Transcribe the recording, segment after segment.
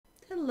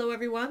Hello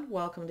everyone,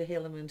 welcome to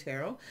Halo Moon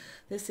Tarot.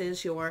 This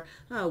is your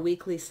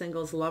weekly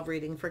singles love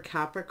reading for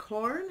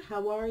Capricorn.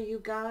 How are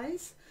you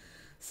guys?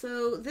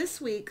 So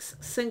this week's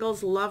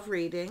singles love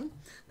reading, I'm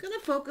going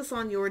to focus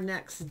on your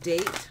next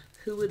date,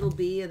 who it'll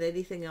be, and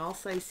anything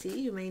else I see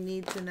you may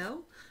need to know.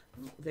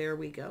 Oh, there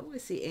we go. I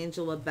see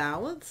Angel of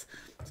Balance.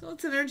 So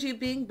it's energy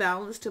of being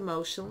balanced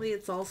emotionally.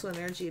 It's also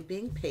energy of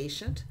being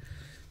patient.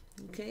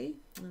 Okay,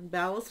 and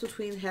balance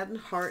between head and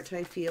heart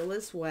I feel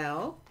as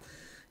well.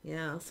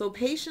 Yeah, so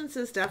patience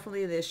is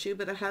definitely an issue,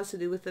 but it has to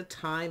do with the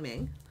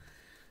timing.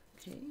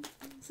 Okay,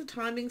 so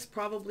timing's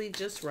probably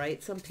just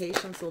right. Some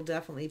patience will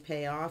definitely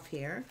pay off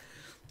here.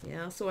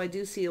 Yeah, so I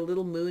do see a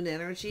little moon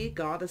energy,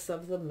 goddess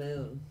of the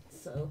moon.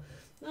 So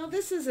now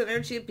this is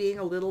energy of being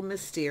a little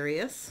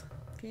mysterious.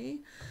 Okay,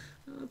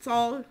 it's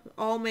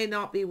all may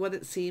not be what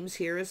it seems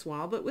here as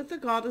well, but with the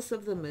goddess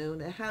of the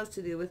moon, it has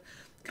to do with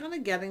kind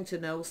of getting to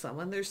know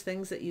someone. There's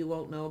things that you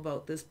won't know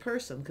about this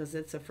person because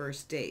it's a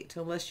first date,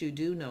 unless you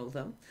do know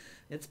them.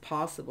 It's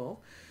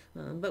possible.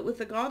 But with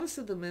the goddess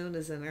of the moon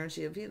is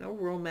energy of,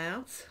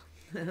 romance,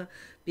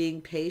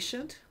 being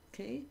patient,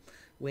 okay,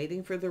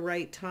 waiting for the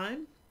right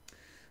time.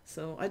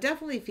 So I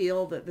definitely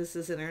feel that this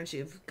is an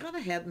energy of kind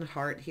of head and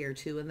heart here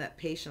too, and that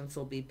patience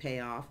will pay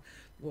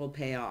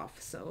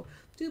off. So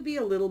do be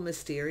a little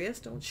mysterious.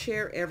 Don't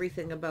share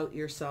everything about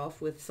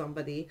yourself with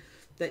somebody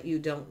that you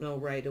don't know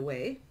right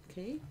away.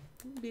 Okay,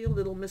 be a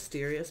little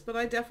mysterious, but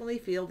I definitely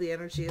feel the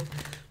energy of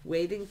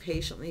waiting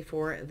patiently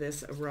for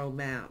this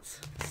romance.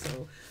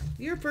 So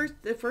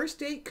the first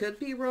date could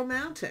be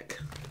romantic.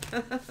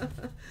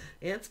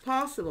 It's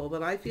possible,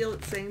 but I feel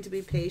it's saying to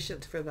be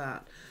patient for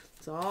that.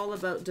 It's all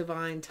about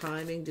divine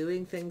timing,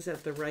 doing things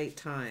at the right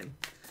time.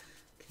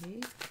 Okay,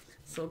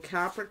 so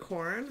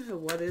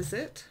Capricorn, what is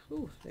it?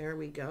 Oh, there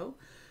we go.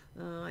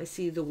 I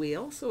see the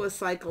wheel. So a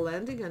cycle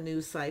ending, a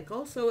new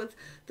cycle. So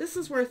this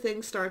is where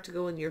things start to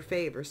go in your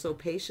favor. So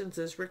patience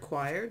is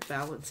required,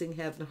 balancing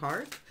head and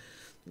heart.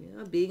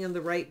 Yeah, being in the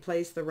right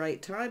place, the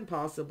right time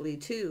possibly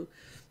too.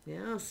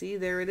 Yeah, see,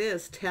 there it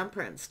is.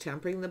 Temperance,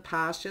 tempering the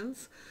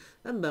passions,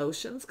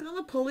 emotions, kind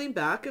of pulling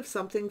back if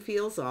something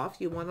feels off.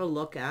 You want to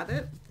look at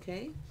it,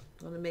 okay?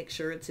 You want to make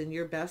sure it's in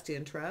your best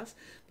interest.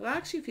 But I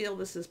actually feel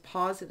this is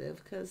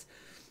positive because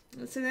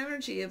it's an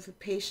energy of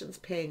patience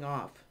paying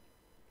off.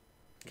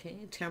 Okay,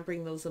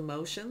 tempering those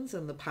emotions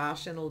and the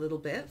passion a little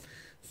bit.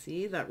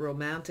 See that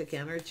romantic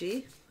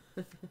energy?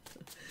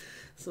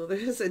 So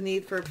there's a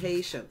need for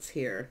patience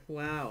here.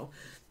 Wow.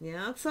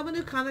 Yeah, it's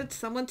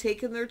someone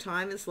taking their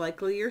time. Is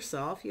likely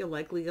yourself. You're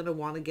likely going to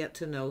want to get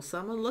to know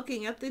someone,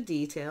 looking at the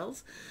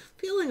details,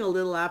 feeling a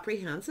little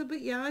apprehensive.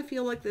 But yeah, I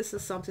feel like this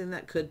is something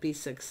that could be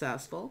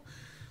successful.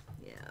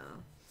 Yeah.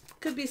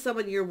 Could be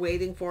someone you're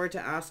waiting for to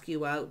ask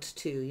you out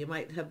too. You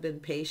might have been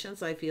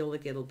patient. I feel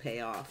like it'll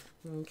pay off.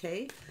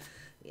 Okay.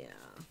 Yeah,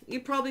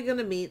 you're probably going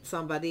to meet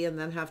somebody and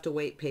then have to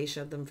wait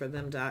patiently for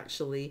them to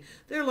actually,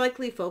 they're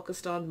likely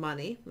focused on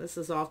money. This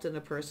is often a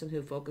person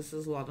who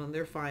focuses a lot on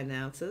their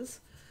finances.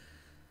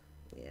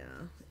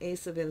 Yeah,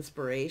 Ace of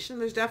Inspiration.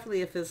 There's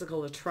definitely a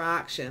physical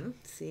attraction.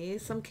 See,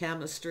 some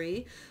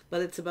chemistry,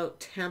 but it's about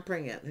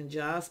tempering it and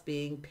just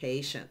being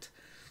patient.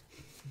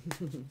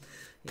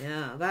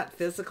 Yeah, that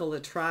physical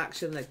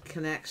attraction, the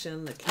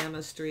connection, the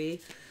chemistry.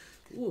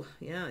 Ooh,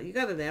 yeah, you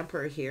got an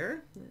Emperor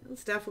here.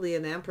 It's definitely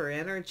an Emperor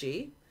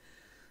energy.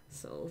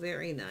 So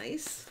very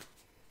nice.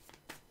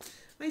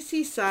 I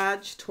see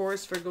Sag,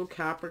 Taurus, Virgo,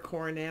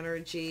 Capricorn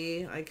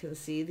energy. I can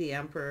see the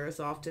Emperor is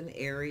often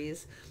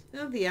Aries.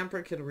 The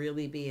Emperor can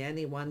really be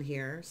anyone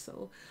here.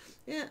 So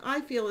yeah,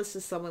 I feel this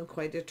is someone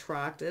quite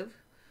attractive.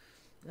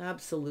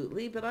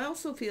 Absolutely. But I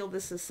also feel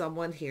this is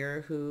someone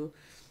here who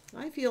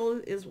I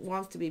feel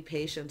wants to be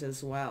patient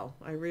as well.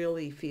 I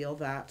really feel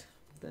that.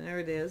 There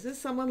it is.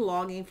 Is someone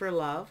longing for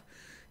love?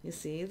 You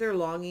see, they're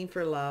longing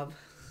for love.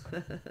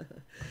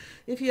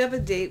 If you have a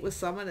date with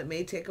someone, it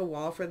may take a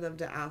while for them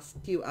to ask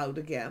you out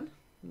again.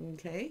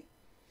 Okay?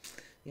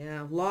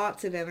 Yeah,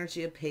 lots of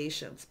energy of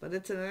patience, but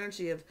it's an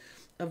energy of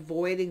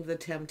avoiding the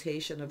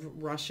temptation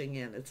of rushing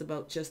in. It's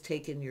about just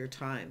taking your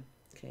time.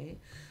 Okay?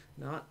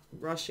 Not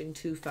rushing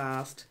too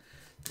fast.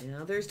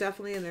 Yeah, there's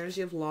definitely an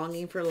energy of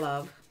longing for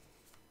love.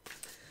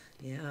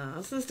 Yeah,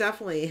 this is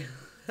definitely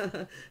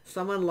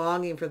someone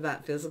longing for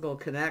that physical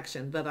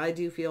connection, but I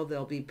do feel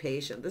they'll be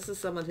patient. This is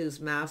someone who's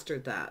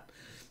mastered that.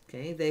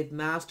 Okay, they've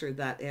mastered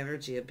that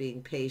energy of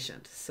being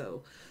patient.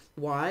 So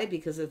why?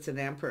 Because it's an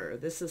Emperor.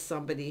 This is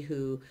somebody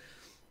who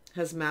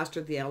has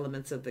mastered the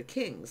elements of the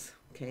kings.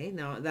 Okay,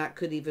 now that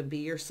could even be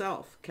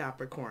yourself,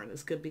 Capricorn.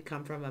 This could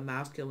come from a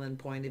masculine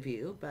point of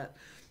view, but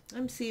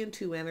I'm seeing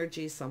two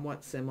energies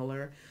somewhat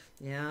similar.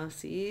 Yeah,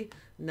 see,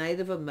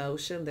 Knight of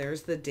Emotion,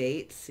 there's the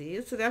date. See,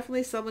 it's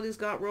definitely someone who's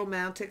got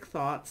romantic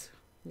thoughts,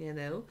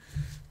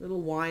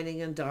 little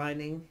whining and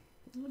dining.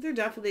 They're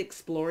definitely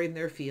exploring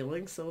their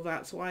feelings, so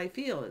that's why I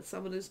feel it's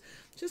someone who's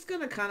just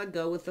going to kind of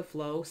go with the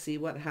flow, see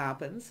what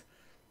happens.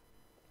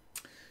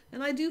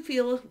 And I do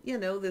feel,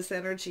 this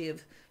energy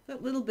of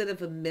that little bit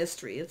of a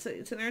mystery. It's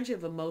an energy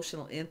of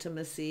emotional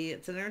intimacy.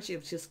 It's an energy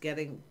of just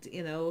getting,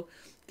 you know,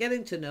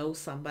 getting to know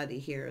somebody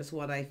here is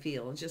what I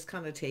feel, and just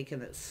kind of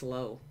taking it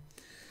slow.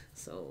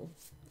 So,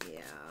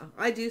 yeah,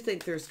 I do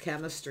think there's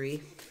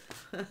chemistry.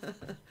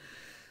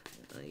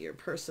 Your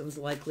person's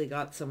likely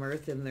got some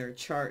earth in their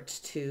chart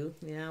too.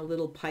 Yeah, a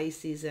little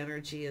Pisces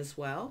energy as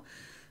well.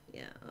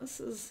 Yeah, this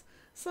is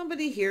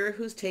somebody here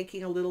who's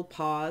taking a little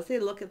pause. They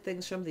look at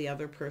things from the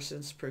other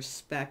person's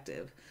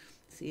perspective,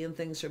 seeing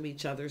things from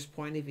each other's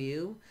point of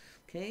view.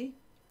 Okay,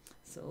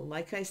 so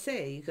like I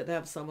say, you could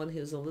have someone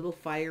who's a little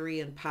fiery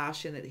and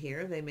passionate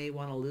here. They may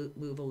want to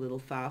move a little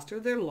faster.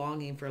 They're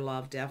longing for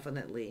love,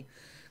 definitely.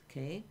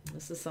 Okay,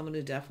 this is someone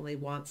who definitely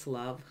wants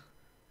love.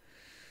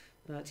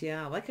 But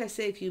yeah, like I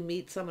say, if you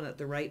meet someone at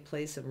the right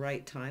place and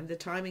right time, the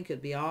timing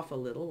could be off a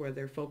little where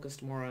they're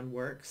focused more on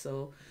work.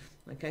 So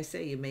like I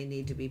say, you may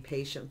need to be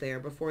patient there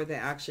before they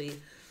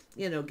actually,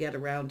 you know, get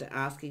around to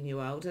asking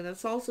you out. And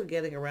it's also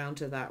getting around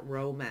to that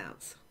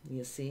romance,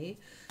 you see,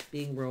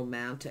 being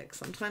romantic.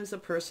 Sometimes a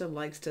person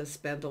likes to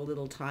spend a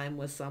little time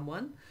with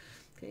someone.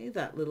 Okay,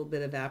 that little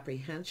bit of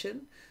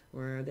apprehension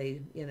where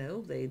they, you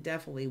know, they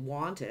definitely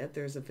want it.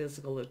 There's a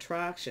physical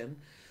attraction.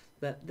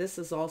 But this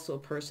is also a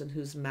person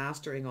who's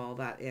mastering all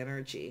that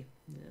energy.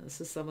 Yeah,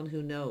 this is someone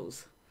who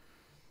knows.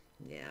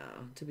 Yeah,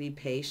 to be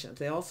patient.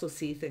 They also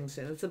see things,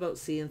 and it's about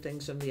seeing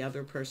things from the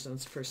other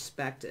person's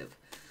perspective.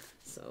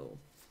 So,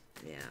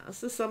 yeah,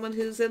 this is someone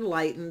who's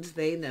enlightened.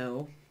 They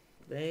know.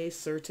 They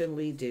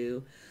certainly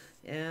do.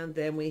 And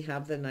then we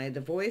have the Knight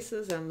of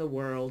Voices and the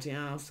World.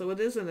 Yeah, so it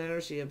is an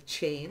energy of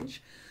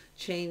change.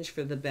 Change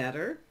for the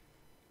better.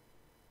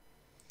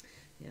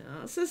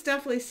 Yeah, this is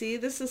definitely, see,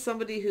 this is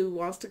somebody who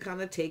wants to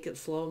kind of take it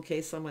slow in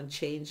case someone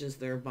changes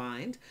their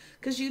mind.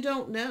 Because you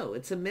don't know.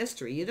 It's a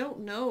mystery. You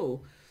don't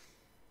know.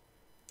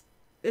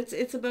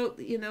 It's about,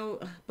 you know,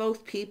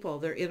 both people,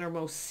 their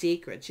innermost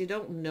secrets. You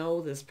don't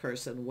know this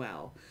person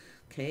well.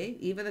 Okay?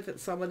 Even if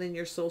it's someone in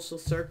your social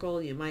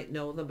circle, you might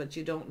know them, but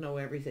you don't know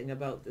everything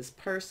about this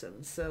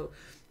person. So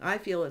I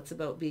feel it's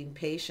about being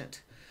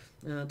patient,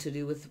 to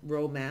do with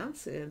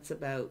romance. It's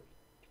about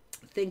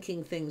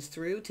thinking things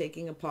through,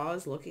 taking a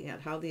pause, looking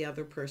at how the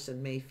other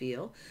person may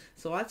feel.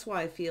 So that's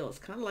why I feel it's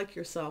kind of like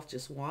yourself,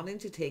 just wanting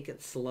to take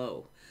it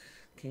slow.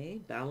 Okay,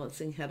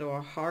 balancing head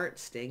or heart,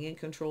 staying in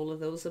control of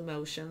those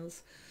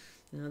emotions.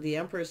 Now, the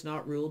Emperor is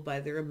not ruled by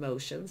their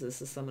emotions.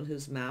 This is someone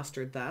who's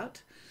mastered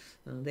that.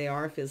 They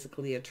are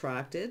physically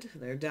attracted.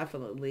 They're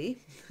definitely,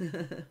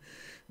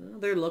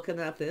 they're looking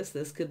at this.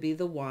 This could be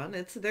the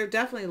one. They're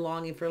definitely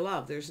longing for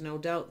love. There's no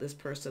doubt this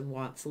person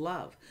wants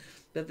love.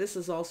 But this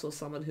is also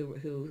someone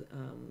who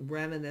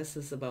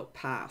reminisces about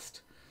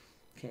past.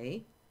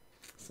 Okay,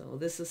 so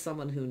this is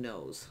someone who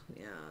knows.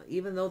 Yeah,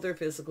 even though they're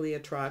physically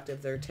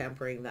attractive, they're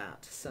tempering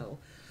that. So,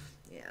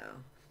 yeah,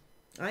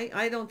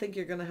 I don't think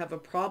you're going to have a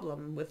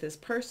problem with this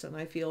person.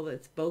 I feel that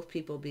it's both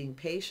people being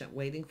patient,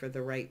 waiting for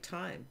the right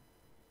time.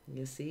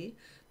 You see,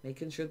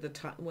 making sure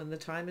when the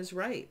time is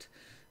right.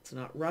 It's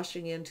not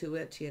rushing into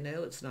it, you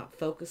know, it's not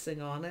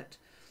focusing on it.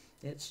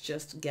 It's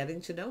just getting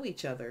to know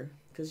each other.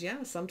 Because,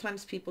 yeah,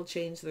 sometimes people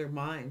change their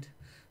mind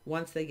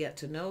once they get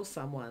to know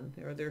someone,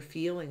 or their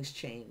feelings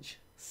change.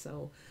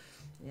 So,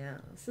 yeah,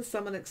 this is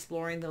someone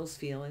exploring those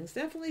feelings,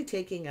 definitely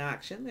taking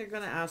action. They're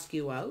going to ask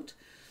you out.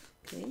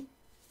 Okay.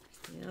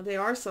 Yeah, they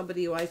are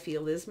somebody who I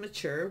feel is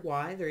mature.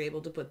 Why? They're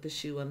able to put the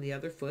shoe on the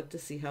other foot to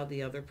see how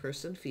the other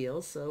person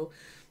feels. So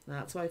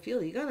that's why I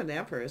feel you got an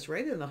Emperor. It's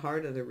right in the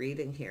heart of the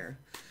reading here.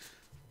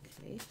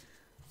 Okay.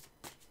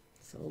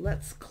 So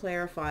let's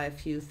clarify a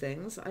few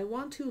things. I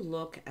want to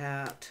look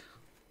at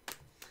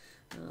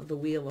the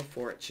Wheel of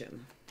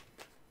Fortune.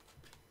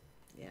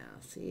 Yeah,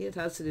 see, it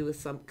has to do with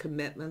some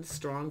commitment,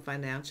 strong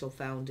financial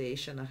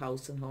foundation, a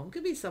house and home.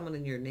 Could be someone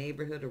in your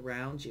neighborhood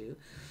around you.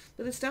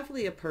 But it's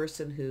definitely a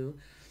person who,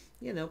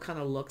 you know, kind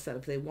of looks at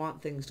if they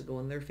want things to go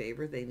in their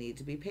favor, they need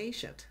to be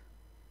patient.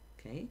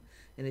 Okay?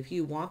 And if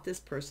you want this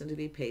person to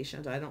be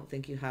patient, I don't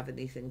think you have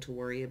anything to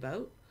worry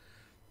about.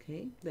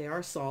 Okay? They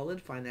are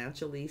solid,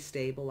 financially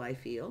stable, I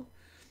feel.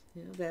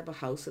 You know, they have a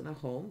house and a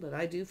home, but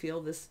I do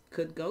feel this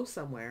could go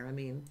somewhere. I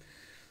mean,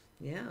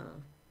 yeah,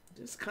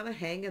 just kind of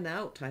hanging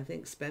out. I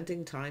think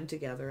spending time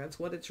together, that's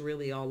what it's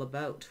really all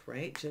about,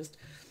 right? Just,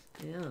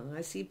 yeah,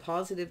 I see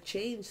positive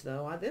change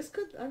though. I'm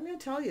going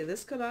to tell you,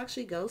 this could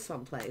actually go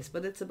someplace,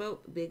 but it's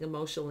about being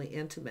emotionally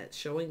intimate,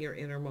 showing your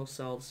innermost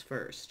selves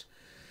first.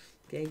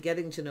 Okay,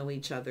 getting to know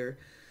each other,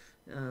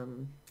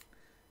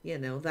 you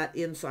know, that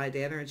inside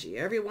energy.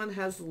 Everyone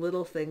has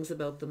little things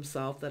about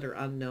themselves that are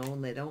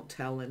unknown. They don't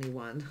tell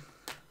anyone.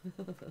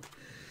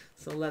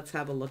 So let's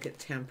have a look at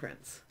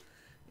Temperance.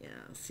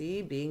 Yeah,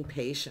 see, being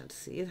patient.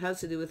 See, it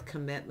has to do with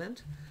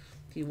commitment.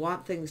 If you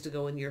want things to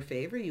go in your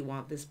favor, you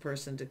want this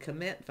person to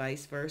commit,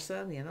 vice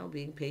versa. You know,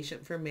 being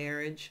patient for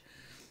marriage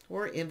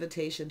or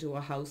invitation to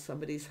a house,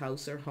 somebody's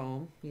house or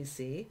home, you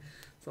see.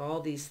 So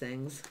all these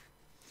things.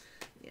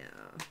 Yeah,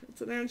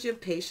 it's an energy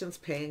of patience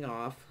paying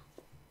off.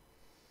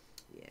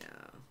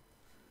 Yeah.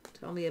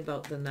 Tell me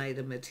about the Knight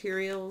of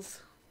Materials.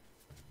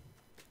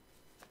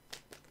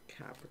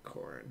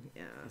 Capricorn.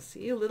 Yeah,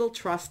 see a little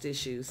trust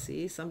issues.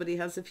 See, somebody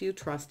has a few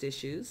trust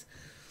issues.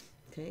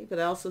 Okay, but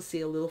I also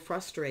see a little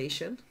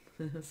frustration.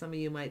 Some of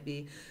you might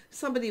be,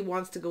 somebody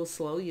wants to go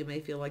slow, you may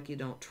feel like you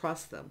don't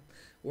trust them,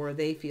 or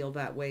they feel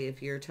that way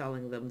if you're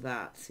telling them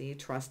that. See,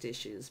 trust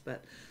issues.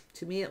 But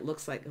to me, it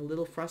looks like a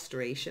little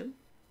frustration.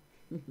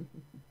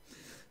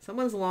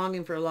 Someone's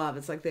longing for love.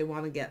 It's like they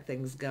want to get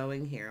things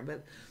going here.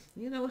 But,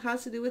 you know, it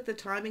has to do with the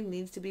timing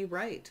needs to be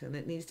right. And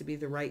it needs to be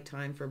the right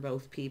time for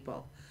both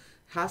people.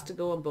 It has to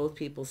go in both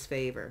people's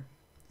favor.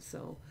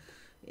 So,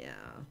 yeah,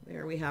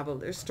 there we have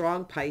there's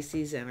strong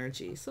Pisces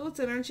energy. So it's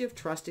energy of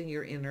trusting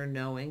your inner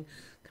knowing,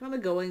 kind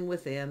of going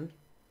within.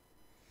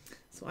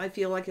 So I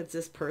feel like it's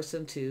this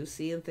person too,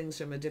 seeing things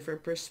from a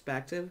different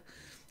perspective.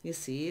 You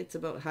see, it's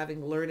about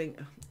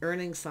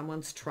earning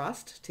someone's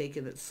trust,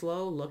 taking it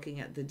slow, looking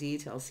at the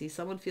details. See,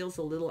 someone feels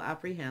a little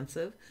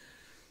apprehensive.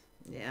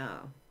 Yeah.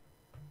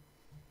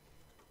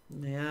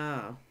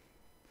 Yeah.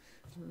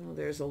 Oh,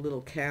 there's a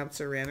little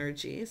Cancer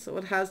energy. So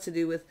it has to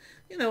do with,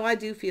 you know, I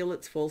do feel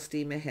it's full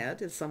steam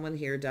ahead. It's someone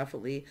here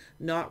definitely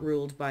not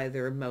ruled by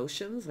their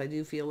emotions. I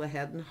do feel a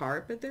head and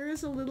heart, but there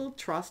is a little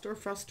trust or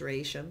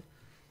frustration.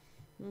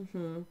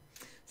 Some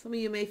of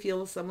you may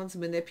feel someone's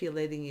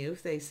manipulating you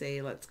if they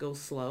say, let's go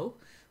slow,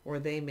 or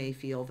they may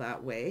feel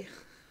that way.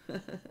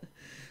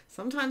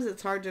 Sometimes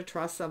it's hard to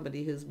trust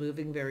somebody who's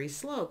moving very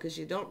slow because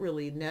you don't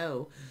really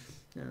know,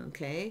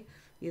 okay?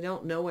 You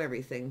don't know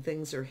everything.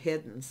 Things are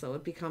hidden, so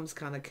it becomes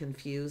kind of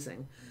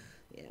confusing.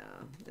 Yeah,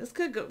 this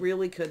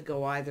really could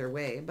go either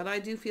way, but I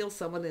do feel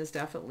someone is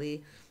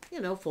definitely, you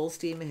know, full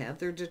steam ahead.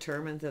 They're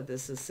determined that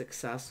this is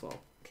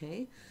successful,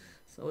 okay?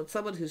 So it's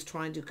someone who's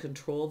trying to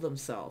control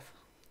themselves.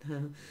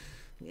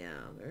 Yeah,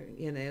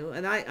 you know,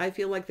 and I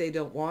feel like they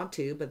don't want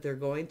to, but they're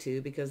going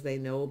to because they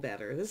know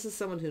better. This is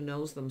someone who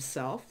knows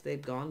themselves.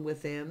 They've gone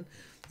within.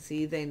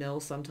 See, they know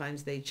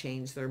sometimes they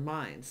change their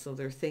minds, so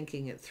they're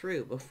thinking it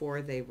through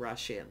before they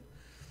rush in.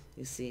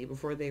 You see,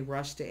 before they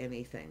rush to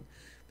anything.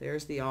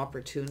 There's the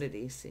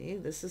opportunity. See,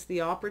 this is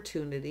the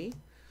opportunity.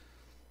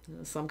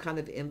 Some kind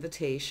of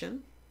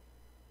invitation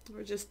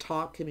or just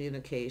talk,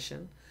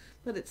 communication,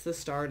 but it's the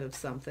start of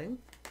something.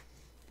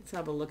 Let's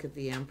have a look at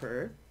the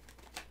Emperor.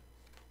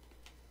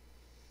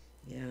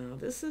 Yeah,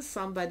 this is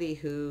somebody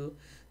who,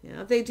 you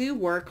know, they do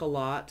work a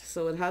lot,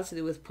 so it has to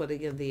do with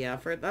putting in the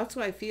effort. That's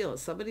what I feel.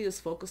 It's somebody who's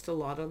focused a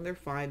lot on their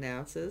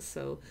finances.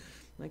 So,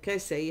 like I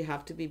say, you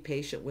have to be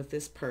patient with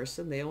this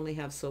person. They only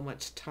have so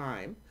much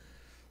time,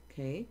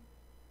 okay?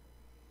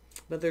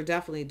 But they're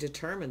definitely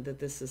determined that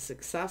this is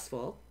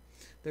successful.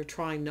 They're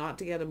trying not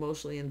to get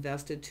emotionally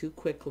invested too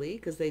quickly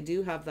because they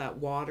do have that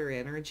water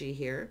energy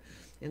here.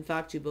 In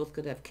fact, you both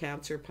could have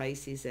Cancer,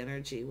 Pisces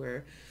energy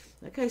where,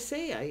 like I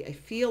say, I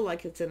feel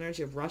like it's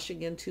energy of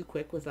rushing in too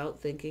quick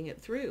without thinking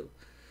it through.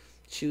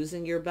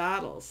 Choosing your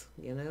battles.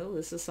 You know,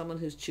 this is someone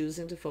who's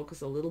choosing to focus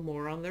a little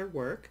more on their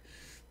work.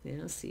 You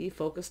know, see,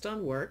 focused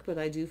on work, but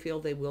I do feel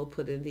they will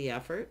put in the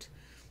effort.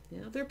 You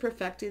know, they're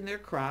perfecting their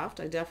craft.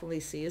 I definitely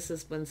see this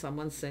as when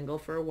someone's single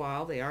for a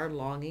while. They are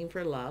longing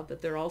for love,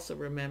 but they're also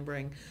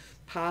remembering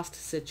past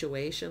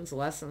situations,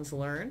 lessons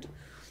learned.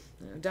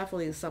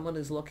 Definitely someone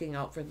who's looking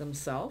out for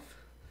themselves.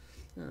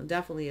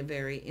 Definitely a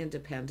very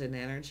independent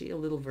energy, a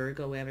little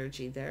Virgo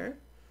energy there.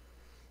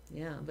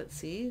 Yeah, but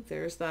see,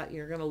 there's that.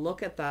 You're going to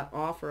look at that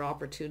offer,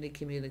 opportunity,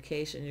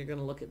 communication. You're going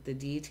to look at the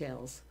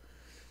details.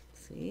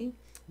 See,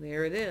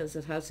 there it is.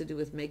 It has to do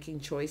with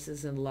making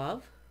choices in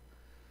love.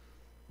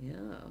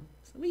 Yeah,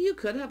 some of you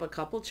could have a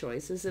couple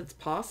choices. It's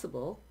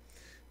possible.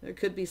 There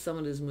could be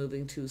someone who's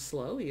moving too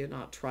slow. You're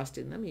not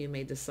trusting them. You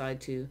may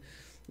decide to,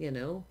 you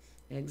know,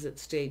 exit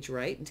stage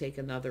right and take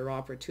another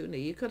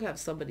opportunity. You could have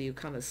somebody who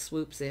kind of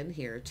swoops in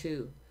here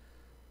too.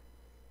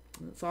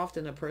 It's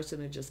often a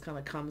person who just kind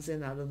of comes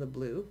in out of the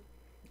blue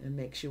and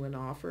makes you an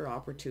offer,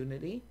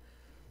 opportunity.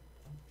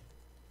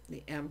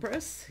 The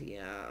Empress,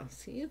 yeah.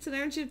 See, it's an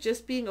energy of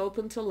just being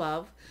open to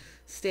love,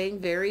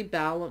 staying very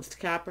balanced,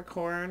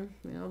 Capricorn.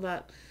 You know,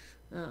 that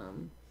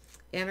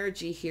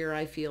energy here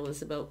I feel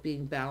is about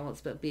being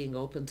balanced, but being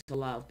open to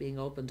love, being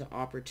open to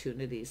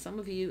opportunities. Some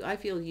of you, I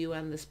feel you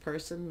and this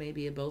person,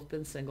 maybe have both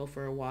been single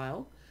for a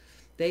while.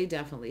 They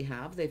definitely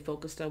have. They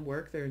focused on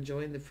work. They're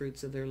enjoying the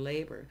fruits of their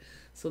labor.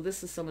 So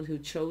this is someone who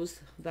chose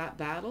that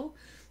battle.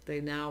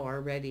 They now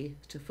are ready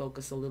to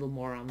focus a little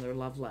more on their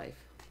love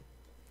life.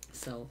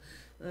 So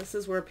this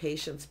is where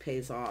patience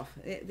pays off.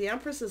 The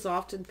Empress is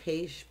often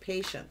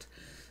patient.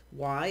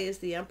 Why is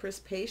the Empress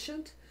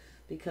patient?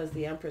 Because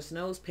the Empress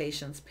knows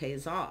patience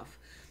pays off.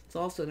 It's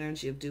also an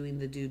energy of doing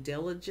the due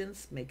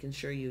diligence, making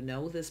sure you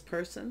know this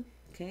person,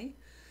 okay?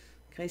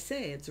 Like I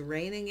say, it's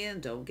reining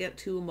in. Don't get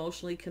too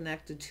emotionally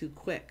connected too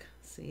quick.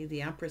 See,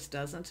 the Empress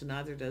doesn't, and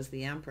neither does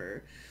the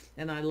Emperor.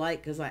 And I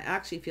like, because I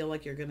actually feel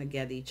like you're going to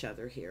get each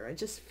other here. I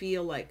just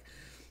feel like,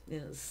 you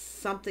know,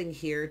 something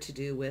here to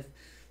do with,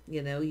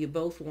 you know, you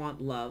both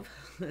want love.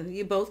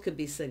 You both could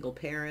be single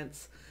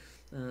parents.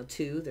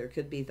 Too, there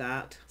could be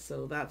that.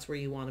 So that's where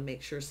you want to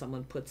make sure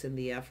someone puts in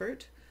the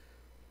effort.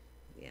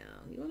 Yeah,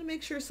 you want to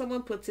make sure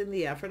someone puts in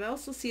the effort. I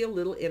also see a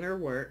little inner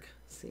work.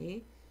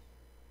 See,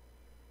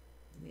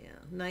 Yeah,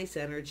 nice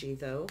energy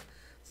though.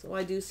 So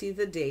I do see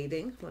the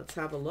dating. Let's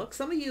have a look.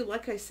 Some of you,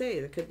 like I say,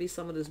 there could be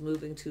someone who's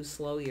moving too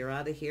slow. You're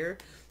out of here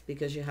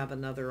because you have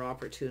another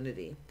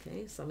opportunity.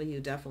 Okay, some of you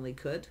definitely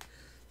could.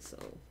 So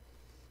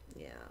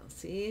yeah,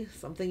 see,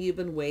 something you've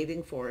been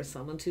waiting for,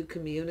 someone to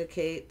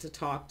communicate, to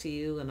talk to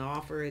you and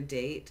offer a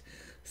date,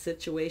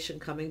 situation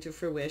coming to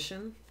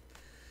fruition.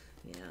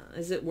 Yeah,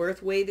 is it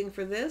worth waiting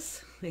for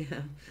this?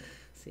 Yeah.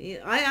 See,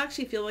 I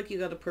actually feel like you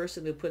got a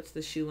person who puts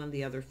the shoe on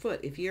the other foot.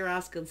 If you're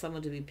asking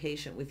someone to be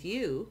patient with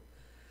you,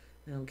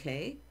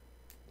 okay,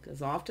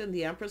 because often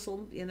the Empress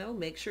will, you know,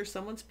 make sure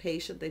someone's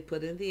patient, they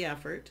put in the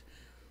effort.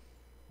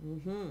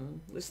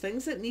 There's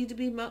things that need to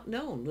be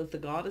known with the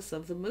goddess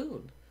of the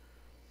moon.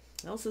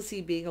 I also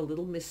see being a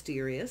little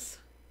mysterious,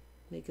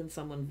 making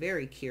someone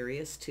very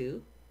curious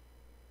too.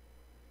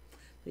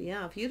 But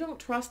yeah, if you don't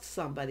trust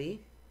somebody,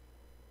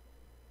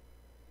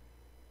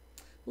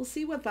 we'll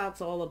see what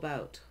that's all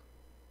about.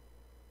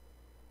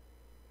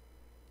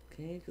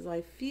 Okay, because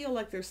I feel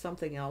like there's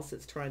something else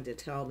it's trying to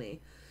tell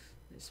me.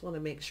 I just want to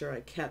make sure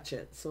I catch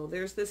it. So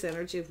there's this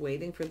energy of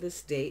waiting for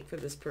this date, for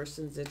this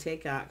person to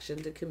take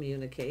action, to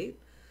communicate.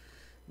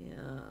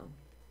 Yeah.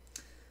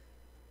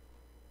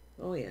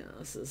 Oh yeah,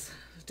 this is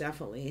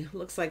definitely,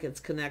 looks like it's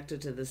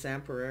connected to this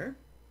Emperor.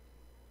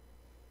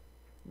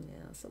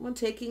 Yeah, someone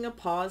taking a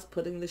pause,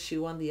 putting the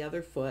shoe on the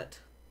other foot.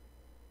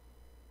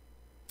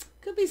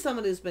 Could be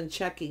someone who's been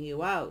checking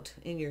you out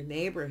in your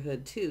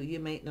neighborhood too. You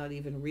might not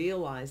even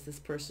realize this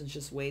person's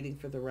just waiting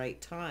for the right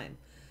time.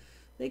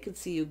 They could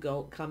see you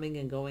coming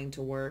and going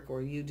to work,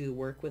 or you do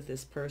work with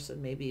this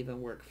person, maybe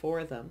even work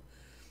for them.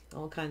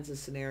 All kinds of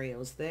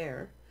scenarios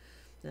there.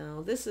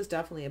 Now, this is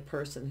definitely a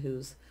person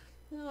who's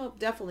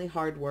definitely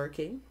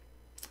hardworking,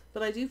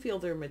 but I do feel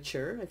they're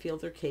mature. I feel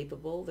they're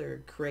capable.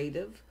 They're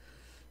creative.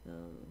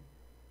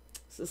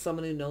 This is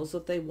someone who knows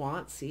what they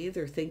want. See,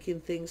 they're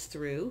thinking things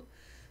through.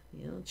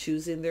 You know,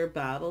 choosing their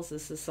battles.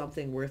 This is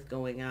something worth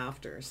going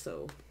after.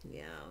 So,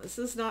 yeah, this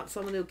is not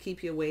someone who'll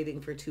keep you waiting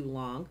for too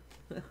long.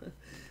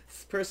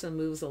 This person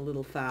moves a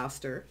little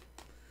faster.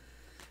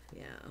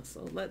 Yeah,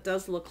 so that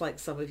does look like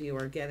some of you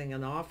are getting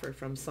an offer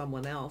from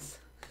someone else.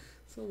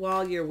 So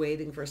while you're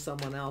waiting for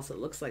someone else, it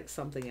looks like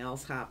something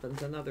else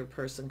happens. Another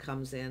person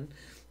comes in,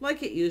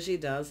 like it usually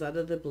does, out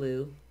of the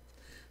blue.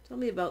 Tell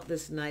me about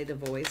this Knight of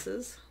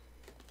Voices.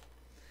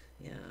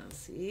 Yeah,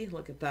 see,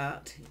 look at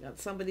that. You got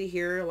somebody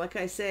here, like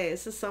I say,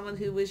 this is someone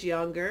who was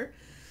younger,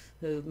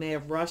 who may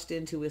have rushed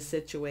into a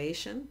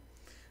situation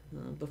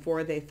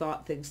before they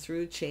thought things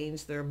through,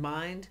 changed their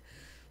mind.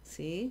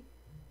 See,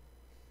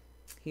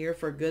 here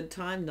for a good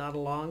time, not a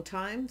long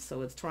time.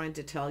 So it's trying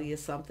to tell you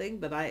something,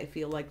 but I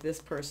feel like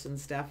this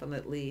person's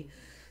definitely,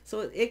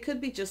 so it could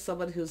be just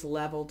someone who's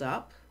leveled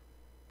up,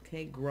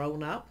 okay,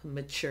 grown up,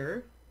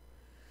 mature.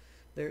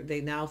 They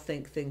now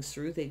think things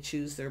through. They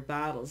choose their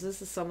battles.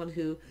 This is someone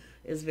who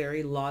is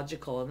very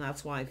logical, and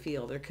that's why I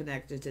feel they're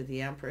connected to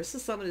the Empress.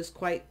 This is someone who's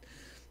quite,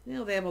 you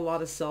know, they have a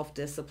lot of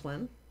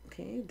self-discipline.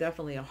 Okay,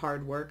 definitely a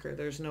hard worker.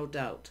 There's no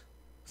doubt.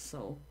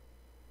 So,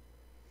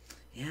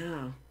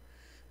 yeah.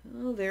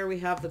 Oh, there we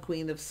have the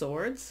Queen of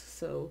Swords.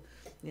 So,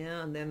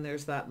 yeah, and then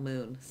there's that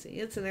Moon. See,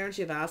 it's an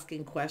energy of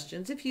asking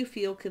questions. If you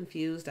feel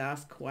confused,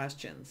 ask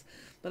questions.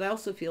 But I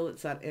also feel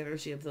it's that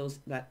energy of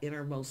that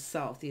innermost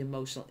self, the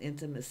emotional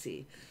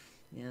intimacy.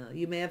 Yeah,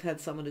 you may have had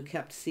someone who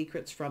kept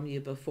secrets from you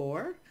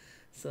before.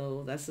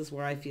 So this is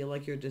where I feel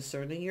like you're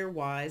discerning your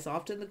whys.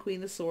 Often the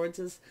Queen of Swords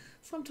is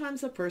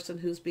sometimes a person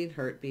who's been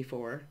hurt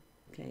before,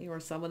 okay, or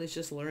someone who's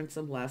just learned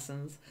some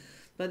lessons.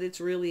 But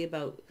it's really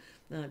about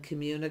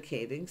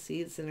communicating.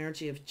 See, it's an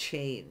energy of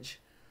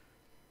change.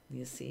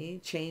 You see,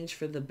 change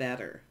for the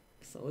better.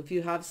 So if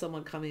you have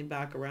someone coming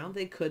back around,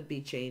 they could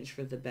be changed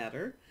for the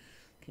better.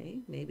 Okay,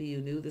 maybe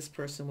you knew this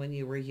person when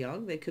you were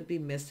young. They could be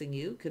missing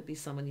you. Could be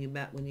someone you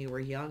met when you were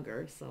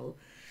younger. So,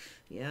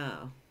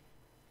 yeah.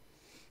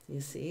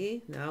 You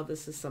see, now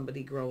this is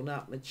somebody grown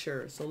up,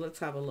 mature. So let's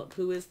have a look.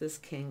 Who is this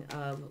King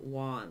of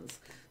Wands?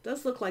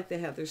 Does look like they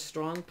have their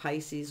strong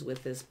Pisces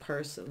with this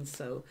person.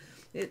 So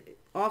it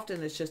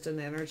often it's just an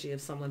energy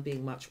of someone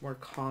being much more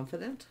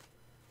confident.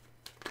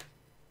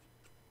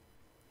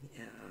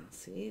 Yeah,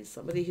 see,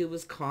 somebody who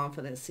was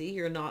confident. See,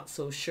 you're not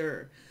so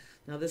sure.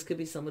 Now, this could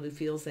be someone who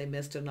feels they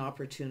missed an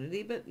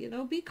opportunity, but, you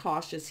know, be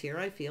cautious here,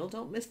 I feel.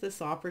 Don't miss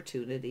this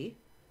opportunity.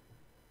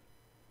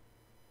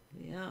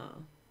 Yeah.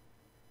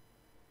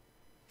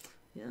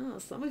 Yeah,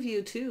 some of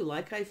you too,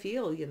 like I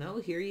feel, you know,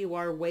 here you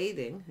are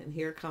waiting, and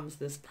here comes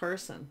this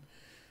person.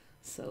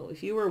 So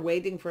if you were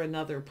waiting for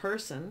another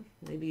person,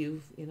 maybe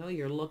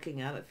you're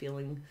looking at it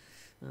feeling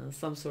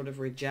some sort of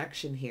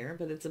rejection here,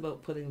 but it's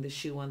about putting the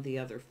shoe on the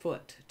other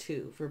foot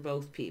too for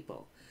both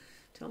people.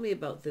 Tell me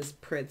about this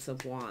Prince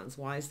of Wands.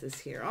 Why is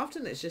this here?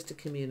 Often it's just a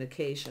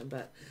communication,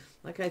 but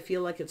like I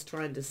feel like it's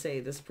trying to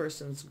say this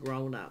person's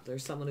grown up.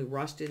 There's someone who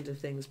rushed into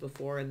things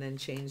before and then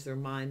changed their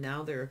mind.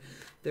 Now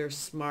they're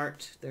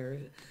smart. They're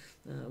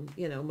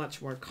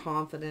much more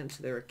confident.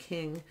 They're a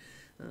king.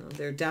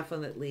 They're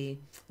definitely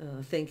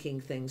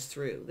thinking things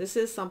through. This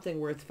is something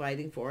worth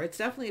fighting for. It's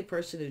definitely a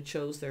person who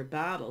chose their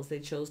battles. They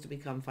chose to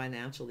become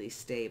financially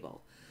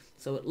stable.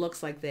 So it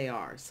looks like they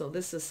are. So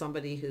this is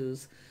somebody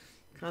who's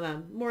kind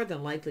of more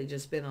than likely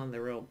just been on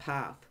their own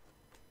path.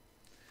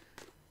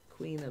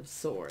 Queen of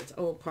Swords.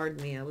 Oh,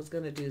 pardon me. I was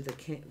going to do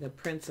the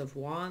Prince of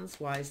Wands.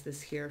 Why is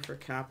this here for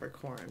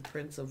Capricorn?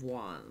 Prince of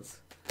Wands.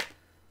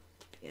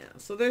 Yeah,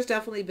 so there's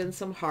definitely been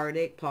some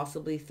heartache,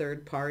 possibly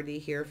third party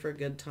here for a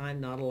good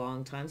time, not a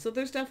long time. So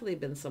there's definitely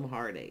been some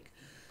heartache.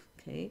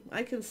 Okay,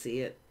 I can see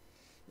it.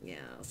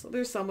 Yeah, so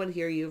there's someone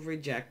here you've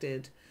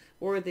rejected,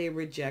 or they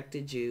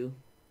rejected you.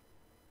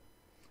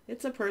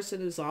 It's a person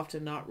who's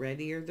often not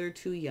ready, or they're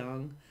too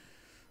young.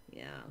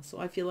 Yeah, so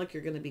I feel like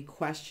you're going to be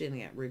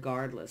questioning it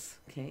regardless.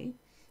 Okay,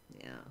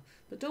 yeah,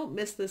 but don't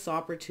miss this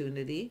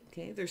opportunity.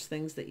 Okay, there's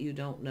things that you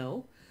don't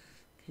know.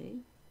 Okay,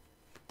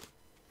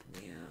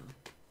 yeah.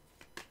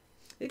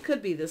 It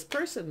could be this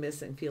person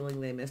missing, feeling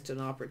they missed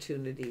an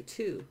opportunity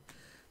too.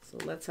 So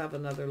let's have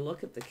another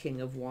look at the King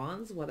of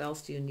Wands. What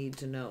else do you need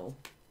to know?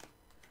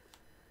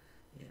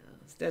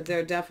 Yeah,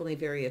 they're definitely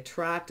very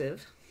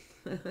attractive.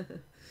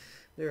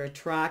 They're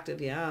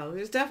attractive, yeah.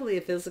 There's definitely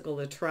a physical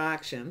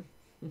attraction.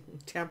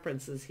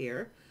 Temperance is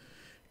here.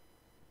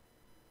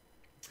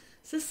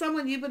 Is this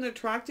someone you've been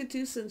attracted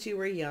to since you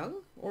were young?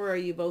 Or are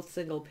you both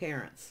single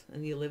parents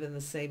and you live in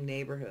the same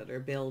neighborhood or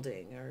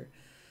building? Or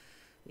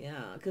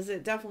yeah, because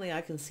it definitely, I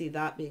can see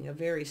that being a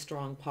very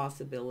strong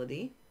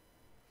possibility.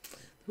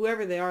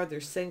 Whoever they are, they're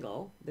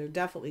single. They're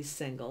definitely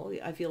single.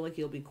 I feel like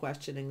you'll be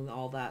questioning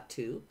all that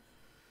too.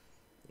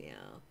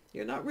 Yeah,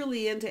 you're not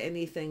really into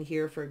anything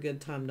here for a good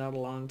time, not a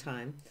long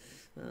time,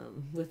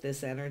 with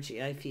this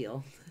energy, I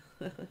feel.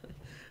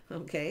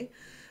 Okay,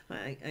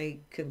 I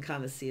can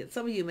kind of see it.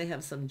 Some of you may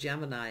have some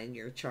Gemini in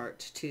your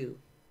chart too.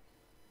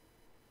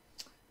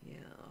 Yeah.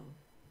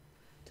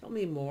 Tell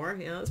me more.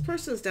 You know, this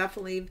person's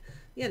definitely,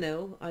 you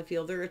know, I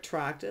feel they're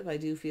attractive. I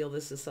do feel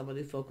this is someone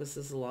who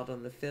focuses a lot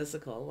on the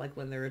physical. Like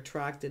when they're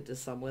attracted to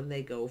someone,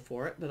 they go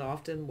for it. But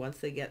often once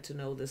they get to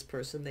know this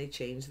person, they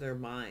change their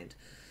mind.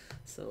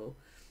 So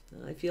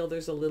I feel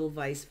there's a little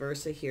vice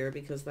versa here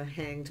because the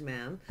Hanged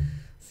Man,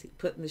 see,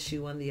 putting the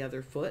shoe on the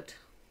other foot.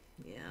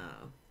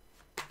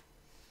 Yeah.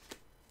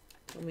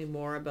 Tell me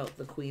more about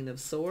the Queen of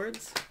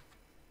Swords.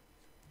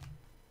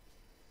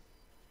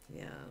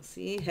 Yeah,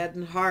 see, head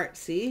and heart.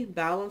 See,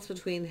 balance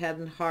between head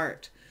and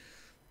heart.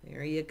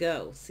 There you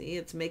go. See,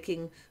 it's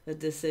making a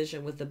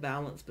decision with the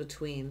balance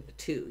between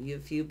two.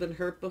 If you've been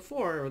hurt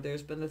before, or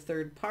there's been a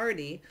third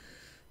party,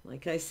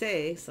 like I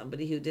say,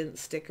 somebody who didn't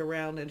stick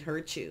around and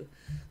hurt you.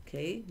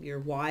 Okay, you're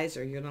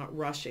wiser. You're not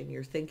rushing.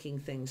 You're thinking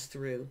things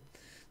through.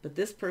 But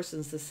this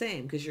person's the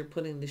same because you're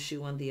putting the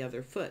shoe on the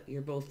other foot.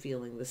 You're both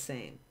feeling the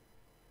same.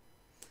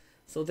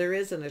 So there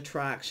is an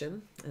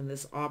attraction and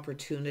this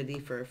opportunity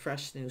for a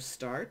fresh new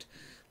start.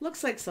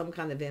 Looks like some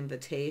kind of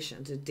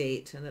invitation to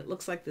date, and it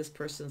looks like this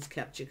person's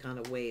kept you kind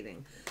of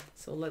waiting.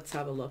 So let's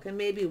have a look. And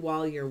maybe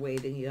while you're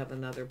waiting, you have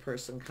another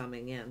person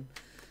coming in.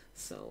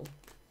 So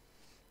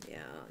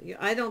yeah,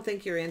 I don't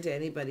think you're into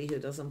anybody who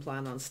doesn't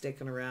plan on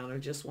sticking around or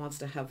just wants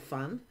to have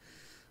fun.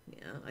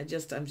 Yeah,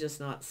 I'm just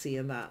not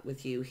seeing that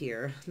with you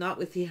here. Not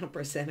with the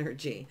Empress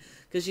energy,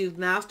 because you've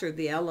mastered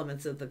the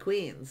elements of the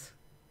Queens.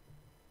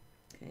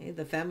 Okay,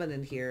 the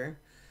feminine here.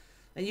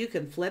 And you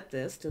can flip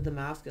this to the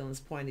masculine's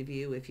point of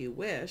view if you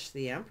wish,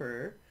 the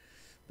Emperor.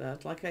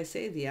 But like I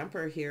say, the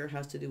Emperor here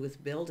has to do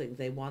with building.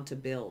 They want to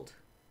build.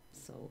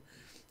 So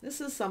this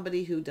is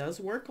somebody who does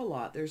work a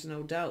lot. There's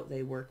no doubt.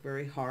 They work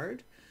very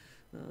hard.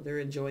 They're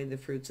enjoying the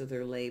fruits of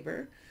their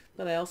labor.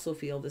 But I also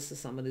feel this is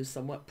someone who's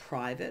somewhat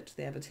private.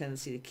 They have a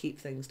tendency to keep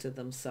things to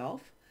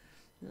themselves.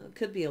 It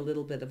could be a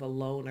little bit of a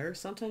loner.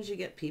 Sometimes you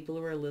get people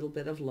who are a little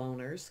bit of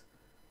loners.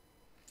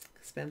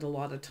 Spend a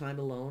lot of time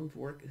alone,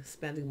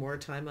 spending more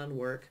time on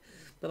work.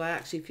 But I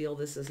actually feel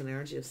this is an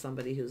energy of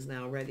somebody who's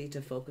now ready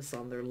to focus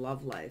on their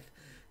love life.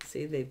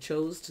 See, they've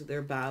chose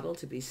their battle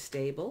to be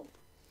stable.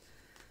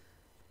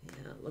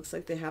 Yeah, it looks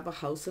like they have a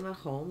house and a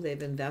home.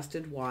 They've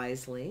invested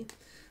wisely.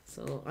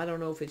 So I don't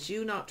know if it's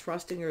you not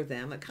trusting or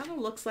them. It kind of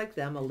looks like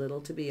them a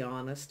little, to be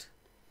honest.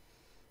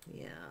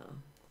 Yeah.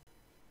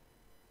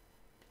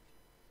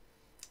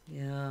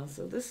 Yeah,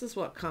 so this is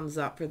what comes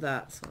up for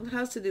that. So it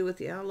has to do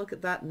with, yeah, look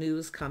at that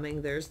news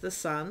coming. There's the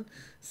Sun.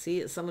 See,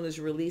 it's someone who's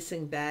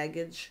releasing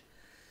baggage,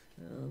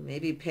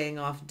 maybe paying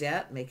off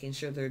debt, making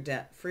sure they're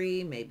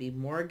debt-free, maybe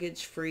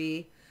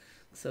mortgage-free.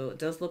 So it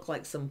does look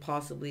like some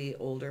possibly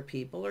older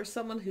people or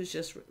someone who's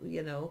just,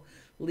 you know,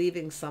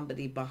 leaving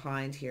somebody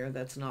behind here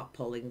that's not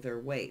pulling their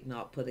weight,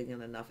 not putting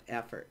in enough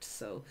effort.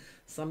 So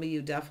some of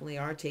you definitely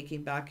are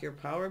taking back your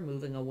power,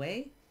 moving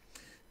away.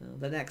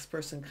 The next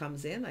person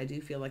comes in. I do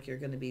feel like you're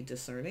going to be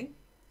discerning.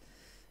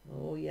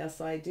 Oh,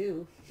 yes, I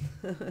do.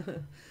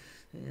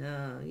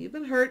 Yeah, you've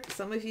been hurt.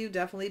 Some of you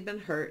definitely been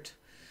hurt.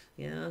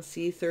 Yeah,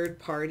 see, third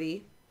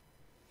party.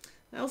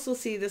 I also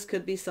see this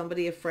could be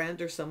somebody, a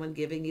friend or someone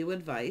giving you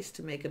advice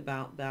to make a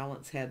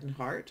balance head and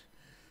heart.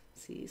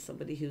 See,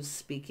 somebody who's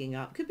speaking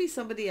up. Could be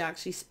somebody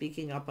actually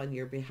speaking up on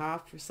your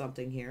behalf for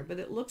something here, but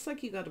it looks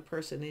like you got a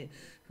person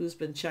who's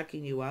been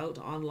checking you out,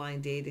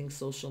 online dating,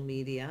 social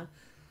media.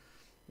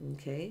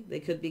 Okay,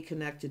 they could be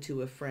connected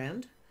to a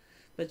friend,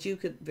 but you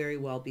could very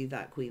well be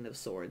that Queen of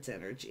Swords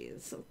energy.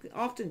 It's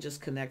often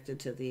just connected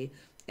to the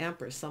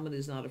Empress, someone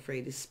who's not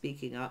afraid of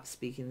speaking up,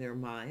 speaking their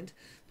mind,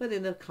 but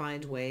in a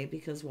kind way,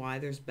 because why?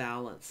 There's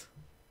balance.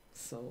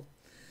 So,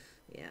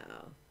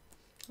 yeah.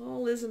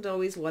 All isn't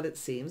always what it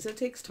seems. It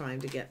takes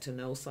time to get to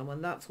know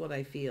someone. That's what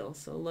I feel.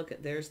 So look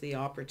at, there's the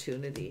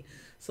opportunity.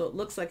 So it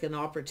looks like an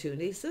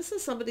opportunity. So this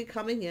is somebody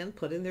coming in,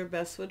 putting their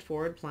best foot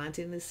forward,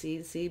 planting the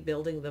seed,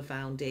 building the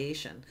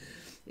foundation.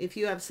 If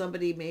you have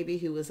somebody maybe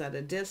who was at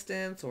a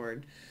distance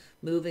or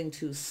moving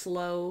too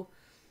slow,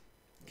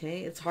 okay,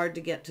 it's hard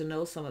to get to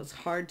know someone. It's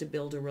hard to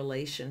build a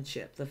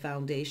relationship, the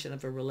foundation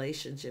of a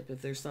relationship.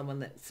 If there's someone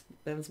that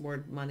spends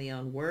more money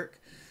on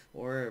work,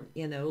 or,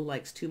 you know,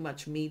 likes too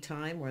much me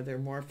time, or they're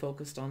more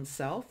focused on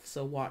self.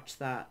 So watch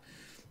that.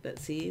 But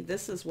see,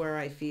 this is where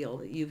I feel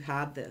that you've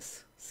had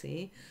this.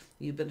 See,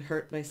 you've been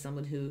hurt by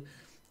someone who,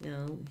 you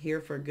know,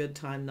 here for a good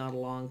time, not a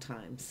long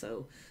time.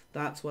 So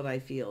that's what I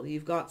feel.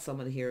 You've got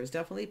someone here who's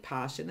definitely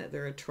passionate.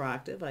 They're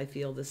attractive. I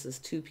feel this is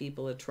two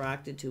people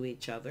attracted to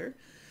each other.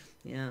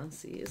 Yeah,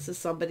 see, this is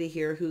somebody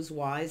here who's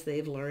wise.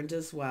 They've learned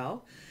as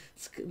well.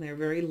 They're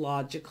very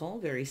logical,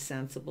 very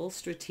sensible,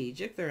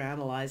 strategic. They're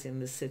analyzing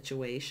the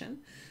situation.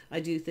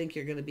 I do think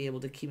you're going to be able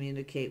to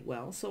communicate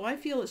well. So I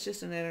feel it's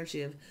just an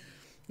energy of,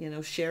 you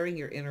know, sharing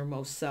your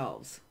innermost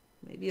selves.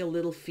 Maybe a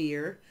little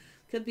fear.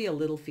 Could be a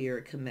little fear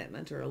of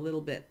commitment, or a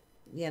little bit,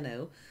 you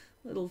know,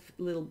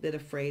 little bit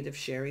afraid of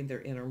sharing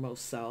their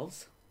innermost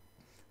selves.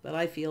 But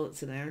I feel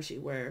it's an energy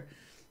where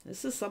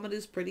this is someone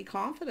who's pretty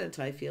confident.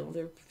 I feel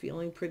they're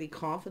feeling pretty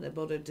confident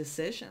about a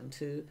decision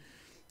to,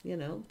 you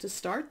know, to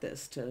start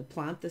this, to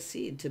plant the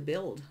seed, to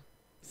build.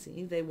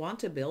 See, they want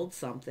to build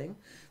something.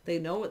 They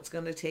know it's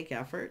going to take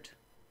effort.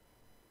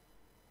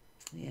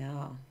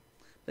 Yeah.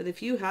 But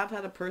if you have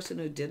had a person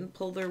who didn't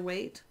pull their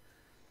weight,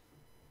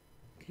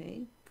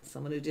 okay,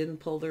 someone who didn't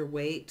pull their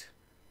weight,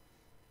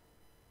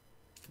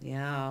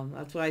 yeah,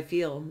 that's what I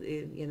feel.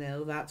 You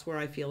know, that's where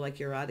I feel like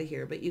you're out of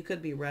here. But you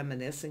could be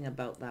reminiscing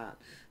about that.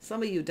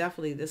 Some of you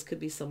definitely, this could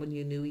be someone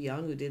you knew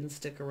young who didn't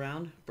stick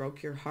around,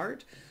 broke your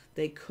heart.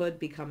 They could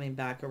be coming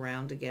back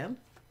around again.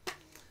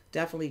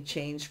 Definitely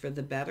changed for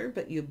the better,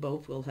 but you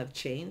both will have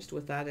changed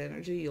with that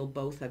energy. You'll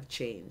both have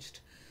changed.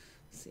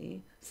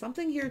 See,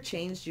 something here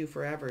changed you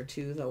forever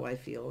too, though, I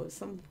feel. There's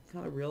some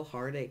kind of real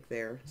heartache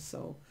there.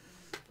 So,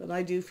 but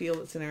I do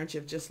feel it's an energy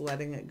of just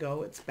letting it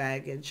go. It's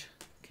baggage.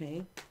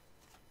 Okay.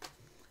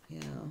 Yeah.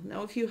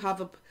 Now, if you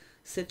have a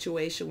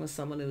situation with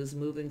someone who is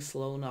moving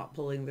slow, not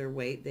pulling their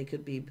weight, they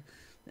could be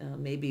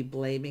maybe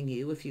blaming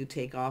you if you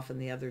take off in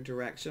the other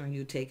direction, or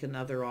you take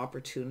another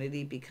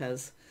opportunity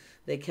because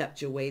they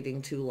kept you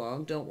waiting too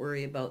long. Don't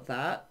worry about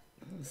that.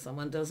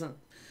 Someone doesn't,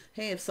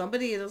 hey, if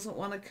somebody doesn't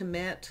want to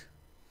commit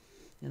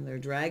and they're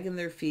dragging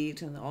their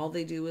feet and all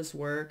they do is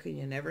work and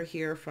you never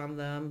hear from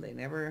them, they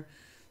never,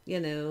 you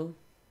know,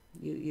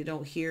 you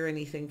don't hear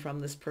anything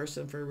from this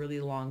person for a really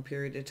long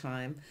period of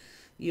time,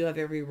 you have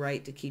every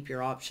right to keep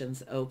your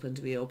options open,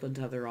 to be open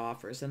to other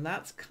offers. And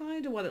that's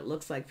kind of what it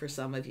looks like for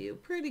some of you.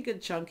 Pretty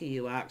good chunk of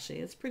you, actually.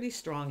 It's pretty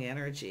strong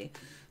energy.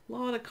 A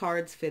lot of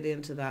cards fit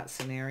into that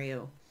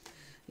scenario.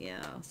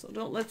 Yeah, so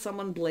don't let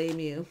someone blame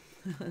you.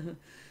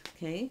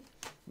 Okay?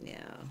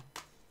 Yeah.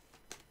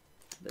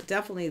 But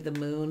definitely the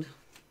moon.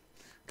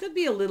 Could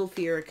be a little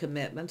fear of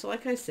commitment.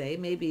 Like I say,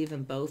 maybe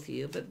even both of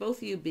you, but both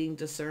of you being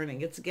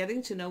discerning. It's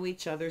getting to know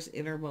each other's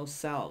innermost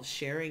selves,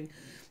 sharing.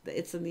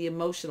 It's in the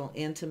emotional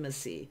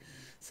intimacy.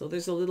 So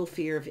there's a little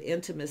fear of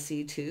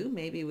intimacy too,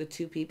 maybe with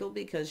two people,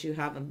 because you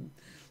haven't,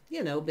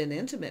 you know, been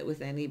intimate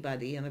with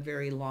anybody in a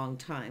very long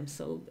time.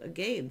 So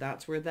again,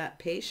 that's where that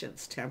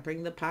patience,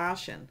 tempering the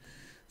passion.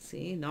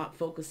 See, not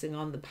focusing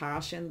on the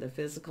passion, the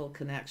physical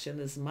connection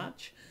as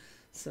much.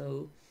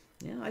 So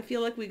yeah, I feel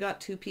like we got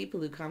two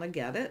people who kind of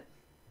get it.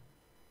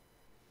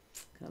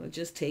 Kind of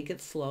just take it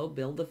slow,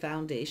 build the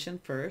foundation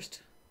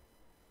first.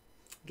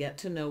 Get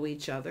to know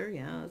each other.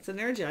 Yeah, it's an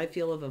energy I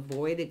feel of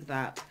avoiding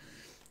that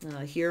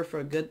here for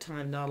a good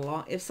time, not a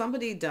long. If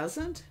somebody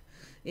doesn't,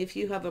 if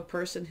you have a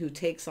person who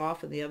takes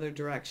off in the other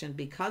direction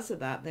because of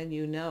that, then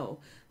you know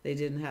they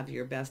didn't have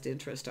your best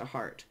interest at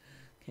heart.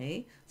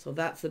 Okay, so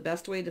that's the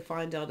best way to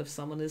find out if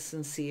someone is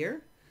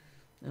sincere,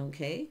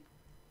 okay,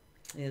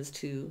 is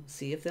to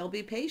see if they'll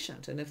be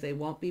patient. And if they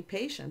won't be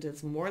patient,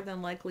 it's more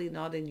than likely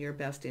not in your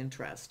best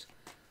interest.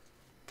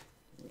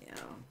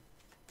 Yeah.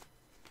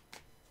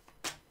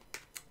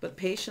 But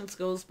patience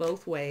goes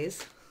both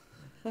ways.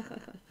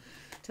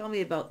 Tell me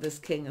about this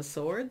King of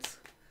Swords.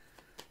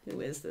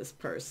 Who is this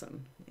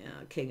person?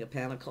 Yeah, King of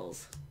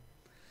Pentacles.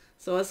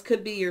 So this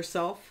could be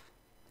yourself.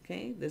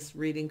 Okay, this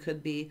reading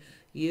could be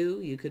you.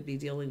 You could be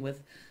dealing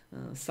with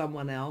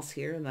someone else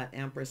here in that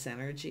Empress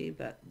energy.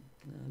 But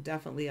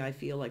definitely I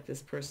feel like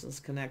this person's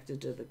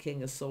connected to the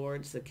King of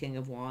Swords, the King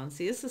of Wands.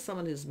 See, this is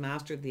someone who's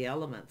mastered the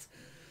elements.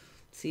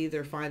 See,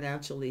 they're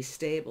financially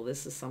stable.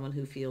 This is someone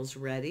who feels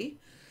ready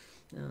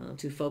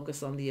to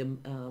focus on the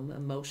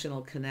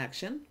emotional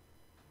connection.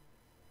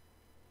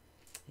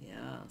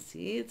 Yeah,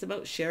 see, it's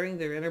about sharing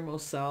their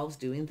innermost selves,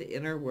 doing the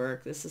inner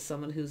work. This is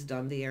someone who's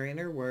done their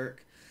inner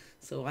work.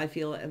 So I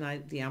feel,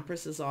 and the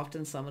Empress is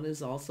often someone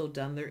who's also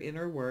done their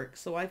inner work.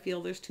 So I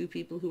feel there's two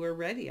people who are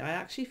ready. I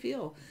actually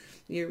feel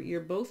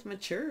you're both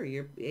mature.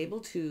 You're able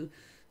to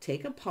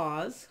take a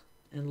pause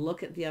and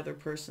look at the other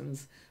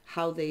person's,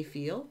 how they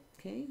feel.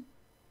 Okay.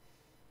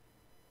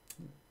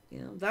 You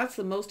know, that's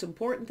the most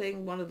important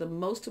thing. One of the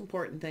most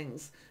important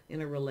things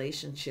in a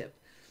relationship,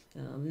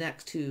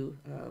 next to,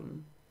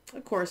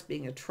 of course,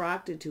 being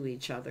attracted to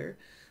each other.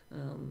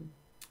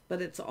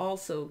 But it's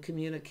also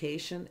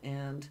communication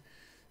and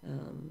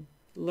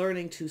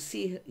learning to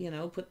see,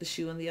 put the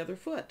shoe on the other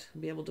foot,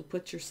 be able to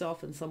put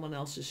yourself in someone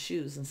else's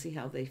shoes and see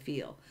how they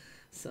feel.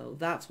 So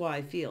that's why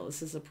I feel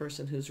this is a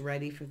person who's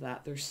ready for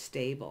that. They're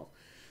stable.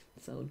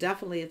 So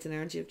definitely it's an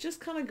energy of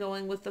just kind of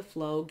going with the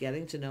flow,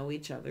 getting to know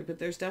each other, but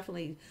there's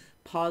definitely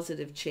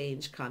positive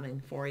change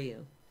coming for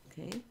you.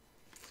 Okay.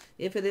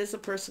 If it is a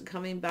person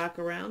coming back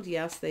around,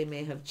 yes, they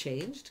may have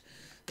changed.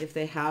 If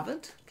they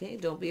haven't, okay,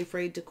 don't be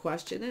afraid to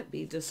question it.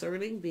 Be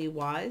discerning, be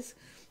wise.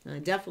 And I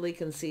definitely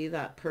can see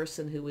that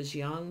person who was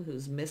young,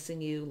 who's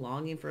missing you,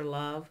 longing for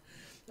love.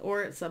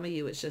 Or some of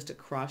you, it's just a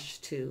crush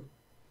too.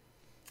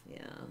 Yeah,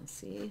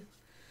 see?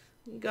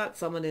 You got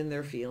someone in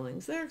their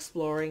feelings. They're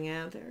exploring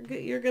it.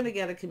 You're going to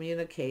get a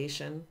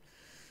communication.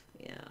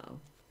 Yeah.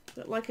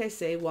 But like I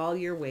say, while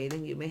you're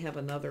waiting, you may have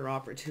another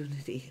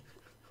opportunity.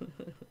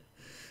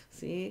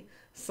 See?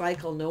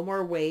 Cycle, no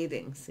more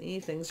waiting. See?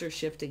 Things are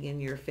shifting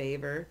in your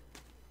favor.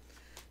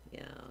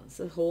 Yeah, it's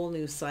a whole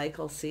new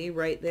cycle. See,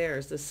 right there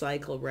is the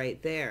cycle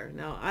right there.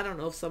 Now, I don't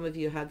know if some of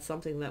you had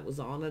something that was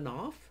on and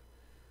off.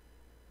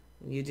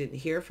 You didn't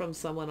hear from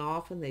someone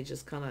often. They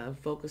just kind of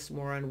focused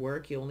more on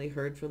work. You only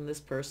heard from this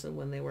person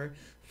when they were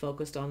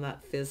focused on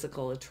that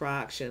physical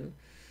attraction.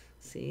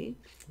 See,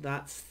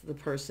 that's the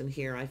person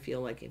here. I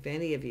feel like if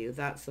any of you,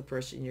 that's the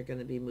person you're going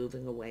to be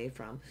moving away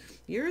from.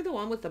 You're the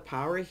one with the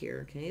power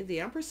here, okay?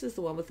 The Empress is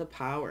the one with the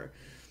power.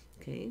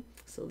 Okay,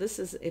 so this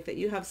is, if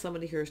you have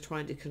somebody here who's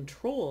trying to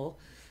control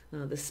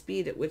the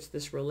speed at which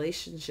this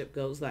relationship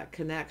goes, that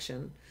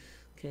connection,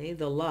 okay,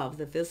 the love,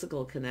 the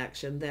physical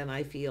connection, then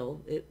I feel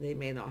they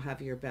may not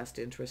have your best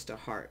interest at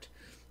heart,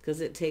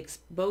 because it takes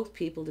both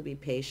people to be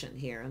patient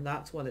here, and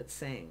that's what it's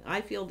saying.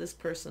 I feel this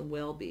person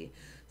will be.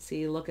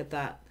 See, look at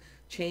that.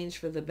 Change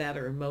for the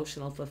better,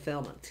 emotional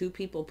fulfillment. Two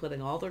people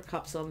putting all their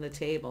cups on the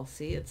table.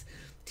 See, it's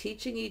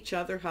teaching each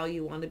other how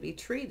you want to be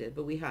treated,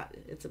 but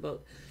it's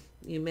about...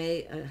 You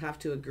may have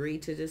to agree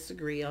to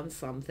disagree on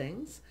some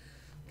things,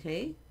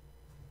 okay?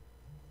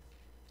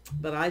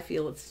 But I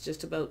feel it's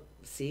just about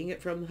seeing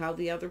it from how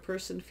the other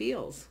person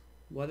feels,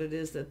 what it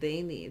is that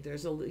they need.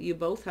 You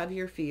both have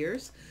your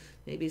fears.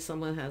 Maybe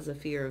someone has a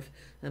fear of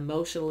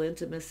emotional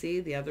intimacy.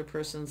 The other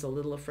person's a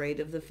little afraid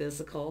of the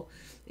physical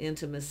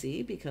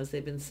intimacy because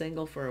they've been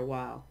single for a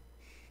while.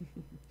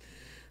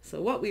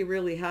 So what we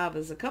really have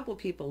is a couple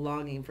people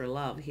longing for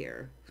love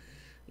here.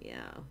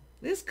 Yeah.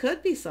 This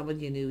could be someone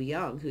you knew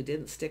young who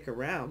didn't stick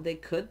around. They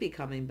could be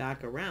coming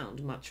back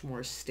around, much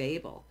more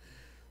stable,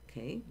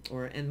 okay,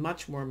 and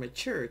much more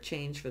mature,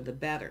 change for the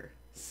better.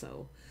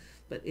 So,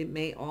 but it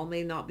may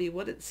not be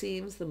what it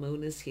seems. The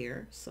moon is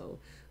here, so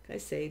like I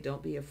say,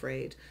 don't be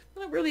afraid. I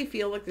don't really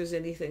feel like there's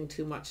anything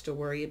too much to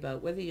worry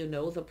about, whether you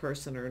know the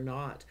person or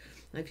not.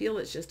 I feel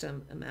it's just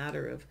a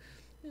matter of,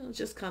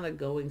 just kind of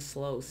going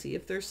slow. See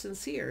if they're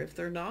sincere. If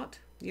they're not,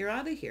 you're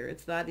out of here.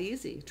 It's that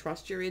easy.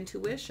 Trust your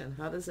intuition.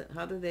 How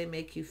do they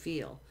make you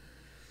feel?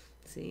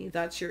 See,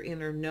 that's your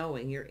inner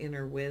knowing, your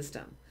inner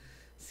wisdom.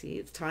 See,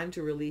 it's time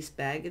to release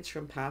baggage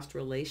from past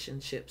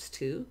relationships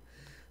too.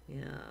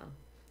 Yeah.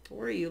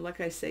 Or you,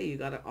 like I say, you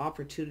got an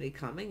opportunity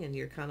coming and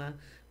you're kind of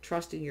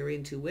trusting your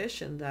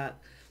intuition that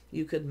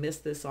you could miss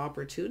this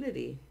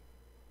opportunity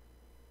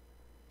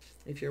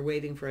if you're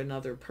waiting for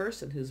another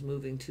person who's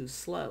moving too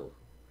slow.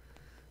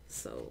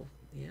 So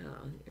yeah,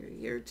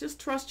 you're just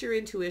trust your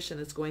intuition.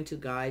 It's going to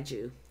guide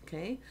you,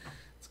 okay?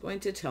 It's going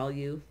to tell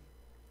you.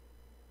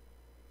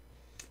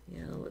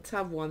 Yeah, let's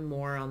have one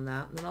more on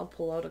that, and then I'll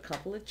pull out a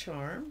couple of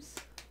charms.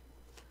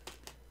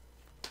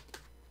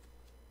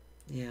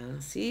 Yeah,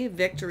 see,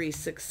 victory,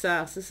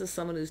 success. This is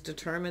someone who's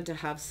determined to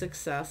have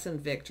success and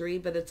victory,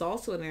 but it's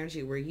also an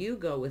energy where you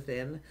go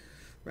within,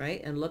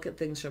 right, and look at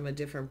things from a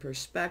different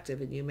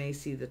perspective, and you may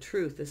see the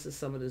truth. This is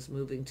someone who's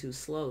moving too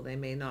slow. They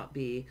may not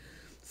be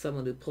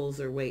someone who pulls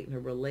their weight in a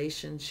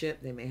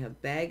relationship. They may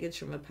have baggage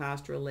from a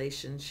past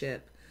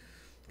relationship,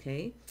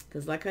 okay?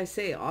 Because like I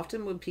say,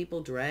 often when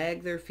people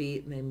drag their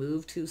feet and they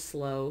move too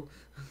slow,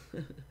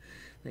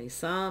 they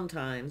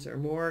sometimes are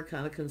more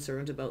kind of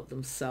concerned about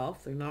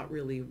themselves. They're not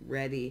really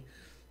ready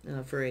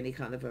for any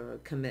kind of a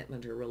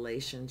commitment or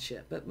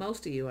relationship. But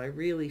most of you, I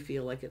really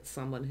feel like it's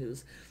someone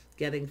who's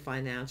getting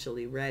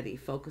financially ready,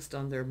 focused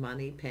on their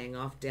money, paying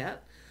off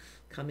debt,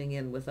 coming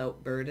in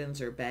without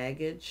burdens or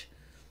baggage.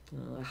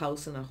 A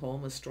house and a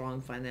home, a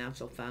strong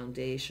financial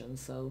foundation.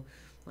 So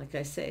Like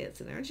I say,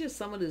 it's an energy of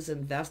someone who's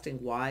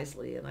investing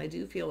wisely, and I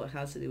do feel it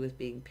has to do with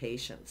being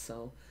patient.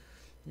 So,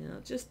 you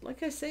know, just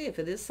like I say, if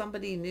it is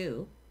somebody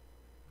new,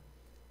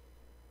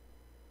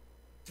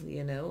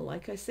 you know,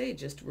 like I say,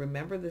 just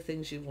remember the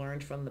things you've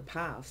learned from the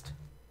past.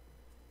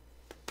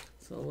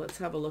 So let's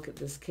have a look at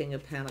this King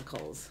of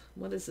Pentacles.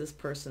 What is this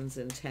person's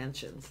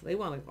intentions? They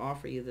want to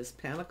offer you this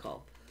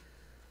pentacle.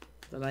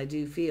 But I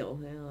do feel,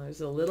 you know,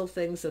 there's a little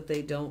things that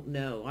they don't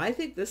know. I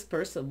think this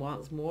person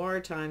wants more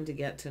time to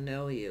get to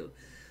know you.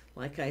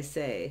 Like I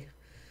say,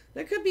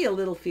 there could be a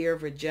little fear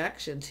of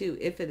rejection too,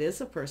 if it is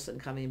a person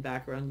coming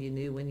back around you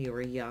knew when you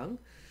were young,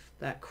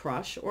 that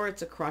crush, or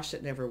it's a crush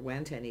that never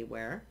went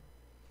anywhere.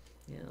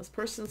 You know, this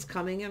person's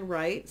coming in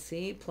right,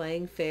 see,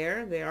 playing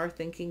fair. They are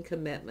thinking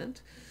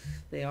commitment.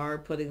 They are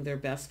putting their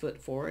best foot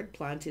forward,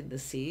 planting the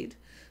seed.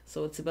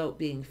 So it's about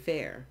being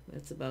fair.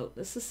 It's about,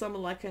 this is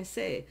someone, like I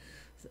say,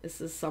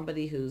 this is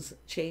somebody who's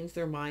changed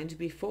their mind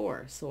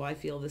before. So I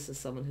feel this is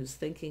someone who's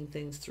thinking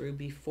things through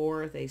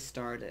before they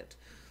start it.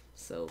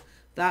 So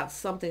that's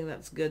something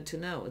that's good to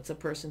know. It's a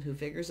person who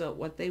figures out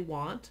what they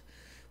want,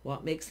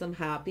 what makes them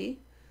happy.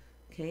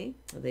 Okay,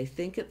 they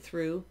think it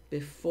through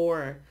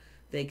before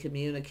they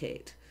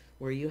communicate.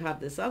 Where you have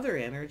this other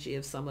energy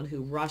of someone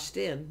who rushed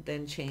in,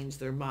 then changed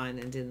their mind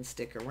and didn't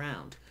stick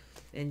around.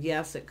 And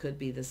yes, it could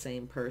be the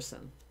same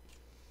person.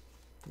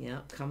 Yeah,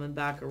 coming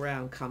back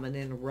around, coming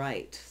in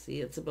right.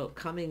 See, it's about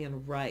coming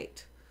in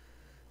right.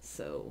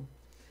 So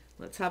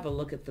let's have a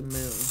look at the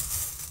moon.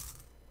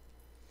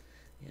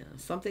 Yeah,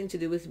 something to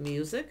do with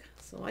music.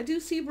 So I do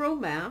see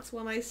romance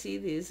when I see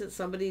these. It's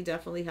somebody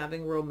definitely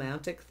having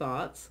romantic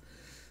thoughts.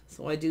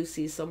 So I do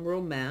see some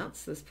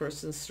romance. This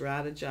person's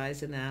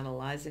strategizing and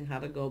analyzing how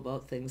to go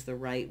about things the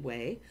right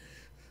way.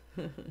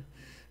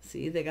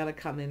 See, they got to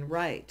come in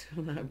right.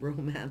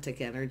 Romantic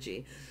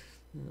energy.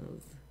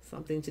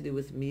 Something to do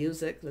with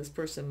music. This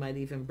person might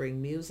even bring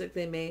music.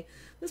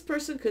 This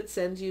person could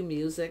send you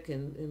music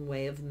in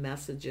way of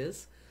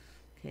messages.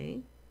 Okay.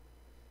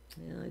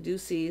 Yeah, I do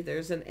see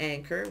there's an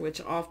anchor,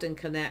 which often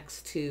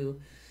connects to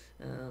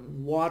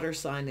water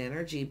sign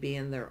energy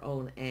being their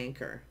own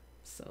anchor.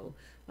 So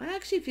I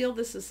actually feel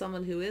this is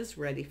someone who is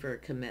ready for a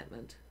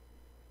commitment.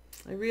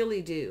 I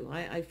really do.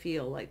 I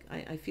feel like,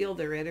 I feel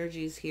their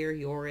energies here,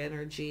 your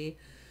energy,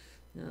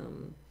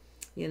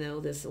 you know,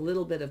 this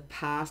little bit of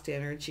past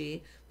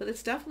energy, but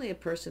it's definitely a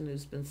person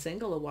who's been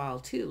single a while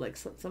too. Like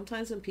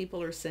sometimes when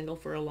people are single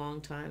for a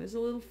long time, there's a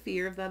little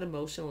fear of that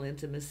emotional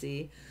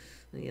intimacy,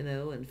 you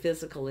know, and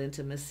physical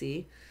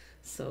intimacy.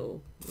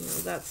 So, you know,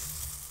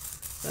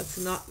 that's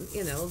not,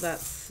 you know,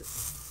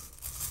 that's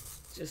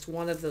just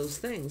one of those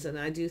things. And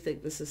I do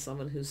think this is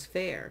someone who's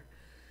fair.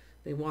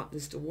 They want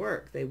this to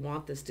work. They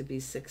want this to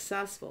be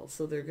successful.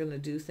 So they're going to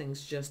do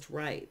things just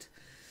right.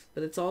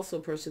 But it's also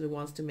a person who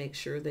wants to make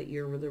sure that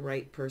you're the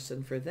right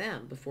person for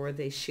them before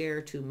they share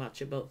too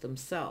much about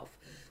themselves,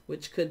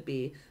 which could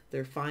be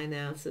their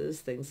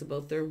finances, things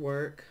about their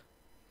work.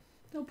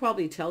 They'll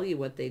probably tell you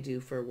what they do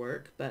for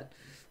work, but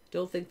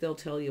don't think they'll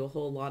tell you a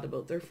whole lot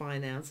about their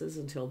finances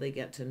until they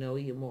get to know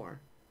you more.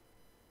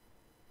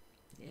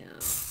 Yeah,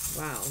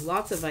 wow,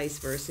 lots of vice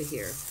versa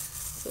here.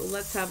 So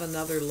let's have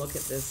another look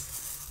at this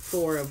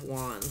Four of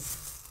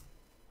Wands.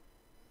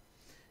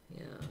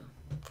 Yeah.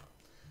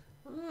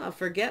 Ah,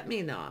 forget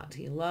me not.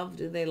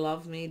 Do they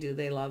love me? Do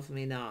they love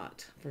me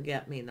not?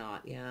 Forget me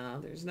not. Yeah,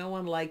 there's no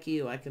one like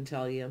you, I can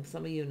tell you.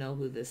 Some of you know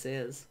who this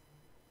is.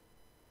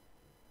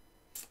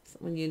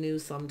 Someone you knew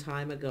some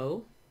time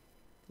ago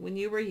when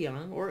you were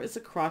young, or it's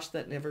a crush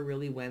that never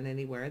really went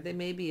anywhere. They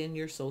may be in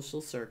your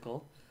social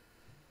circle.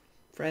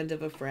 Friend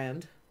of a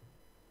friend.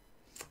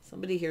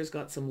 Somebody here's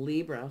got some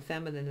Libra,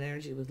 feminine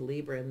energy with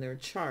Libra in their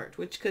chart,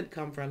 which could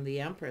come from the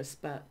Empress,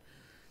 but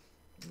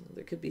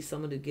there could be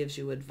someone who gives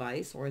you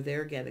advice, or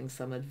they're getting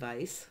some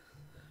advice.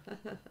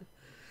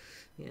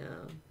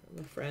 Yeah,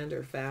 a friend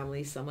or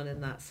family, someone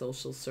in that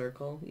social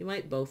circle. You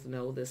might both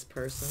know this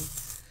person.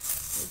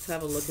 Let's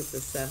have a look at the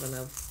Seven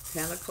of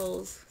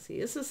Pentacles. See,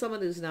 this is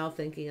someone who's now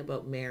thinking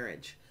about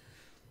marriage.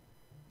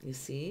 You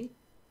see?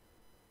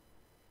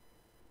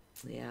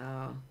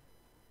 Yeah.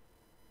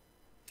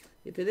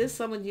 If it is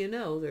someone you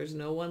know, there's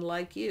no one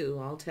like you,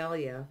 I'll tell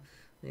you.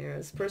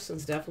 This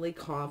person's definitely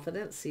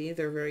confident. See,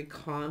 they're very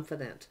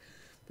confident.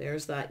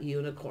 There's that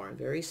unicorn.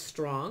 Very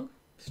strong.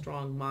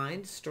 Strong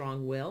mind,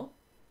 strong will.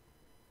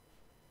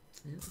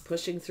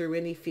 Pushing through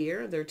any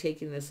fear. They're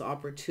taking this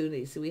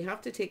opportunity. So we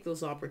have to take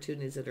those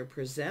opportunities that are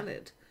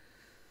presented.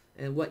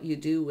 And what you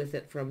do with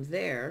it from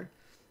there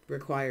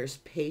requires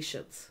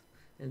patience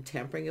and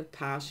tempering of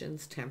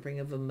passions, tempering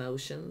of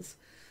emotions.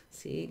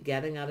 See,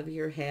 getting out of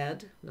your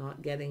head,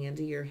 not getting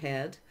into your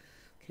head.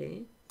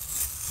 Okay.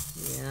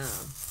 Yeah.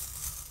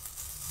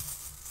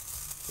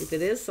 If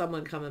it is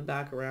someone coming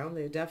back around,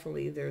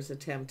 there's a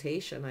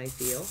temptation, I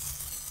feel.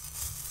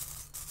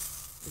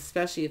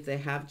 Especially if they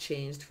have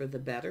changed for the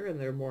better and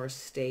they're more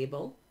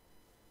stable,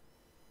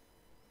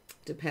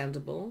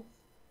 dependable,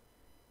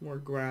 more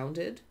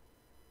grounded,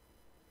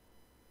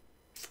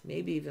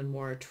 maybe even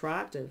more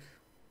attractive.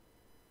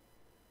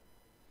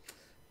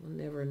 One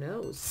never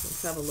knows.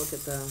 Let's have a look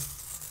at the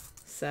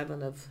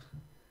Seven of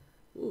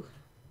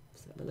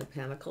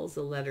Pentacles,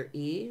 the letter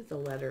E, the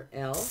letter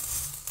L.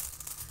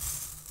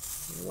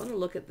 I want to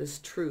look at this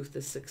truth,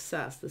 this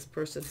success, this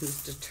person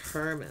who's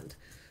determined,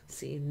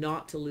 see,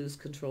 not to lose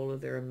control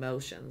of their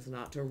emotions,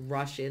 not to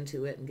rush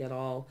into it and get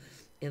all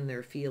in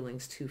their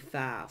feelings too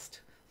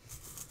fast.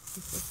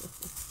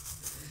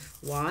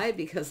 Why?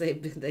 Because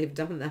they've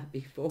done that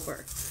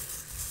before.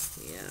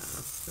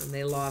 Yeah, and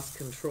they lost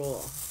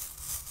control.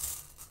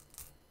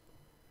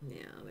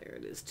 Yeah, there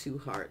it is. Two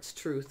hearts,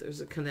 truth.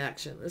 There's a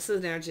connection. This is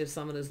an energy of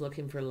someone who's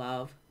looking for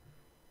love.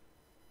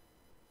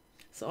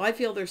 So I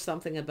feel there's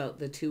something about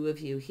the two of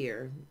you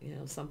here, you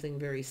know, something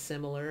very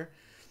similar.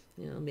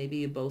 You know, maybe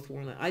you both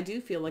want to, I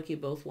do feel like you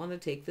both want to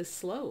take this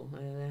slow.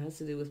 And it has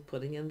to do with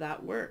putting in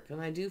that work.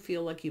 And I do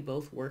feel like you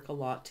both work a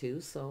lot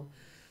too. So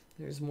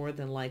there's more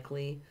than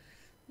likely,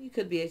 you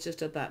could be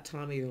just at that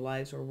time of your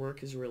lives where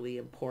work is really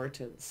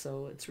important.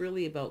 So it's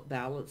really about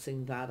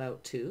balancing that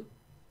out too.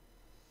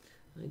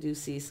 I do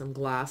see some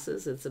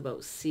glasses. It's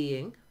about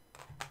seeing.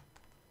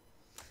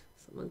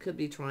 Someone could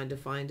be trying to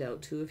find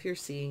out too if you're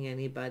seeing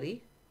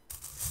anybody.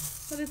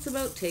 But it's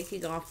about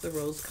taking off the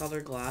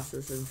rose-colored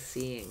glasses and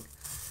seeing.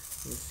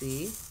 You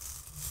see?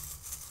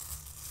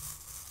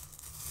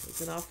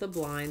 Taking off the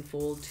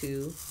blindfold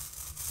too.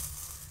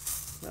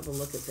 Have a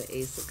look at the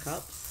Ace of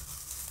Cups.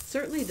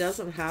 Certainly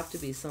doesn't have to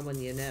be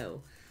someone you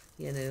know.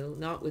 You know,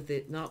 not with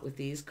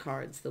these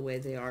cards the way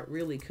they are. It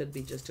really could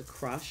be just a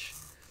crush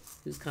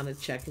who's kind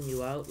of checking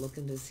you out,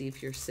 looking to see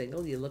if you're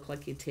single. You look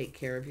like you take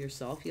care of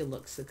yourself. You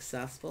look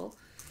successful.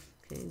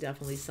 Okay,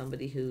 definitely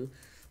somebody who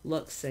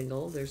looks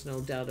single. There's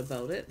no doubt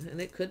about it.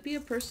 And it could be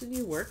a person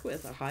you work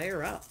with, a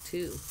higher up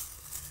too.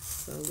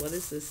 So what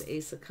is this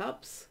Ace of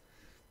Cups?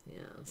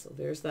 Yeah, so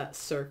there's that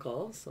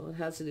circle. So it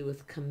has to do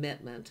with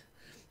commitment.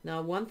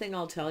 Now, one thing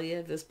I'll tell you,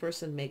 if this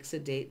person makes a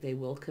date, they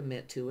will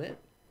commit to it.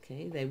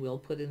 Okay, they will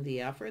put in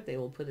the effort. They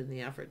will put in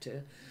the effort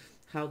to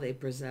how they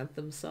present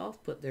themselves,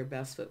 put their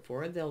best foot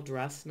forward. They'll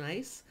dress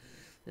nice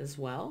as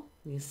well,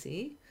 you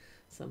see.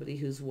 Somebody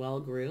who's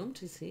well-groomed,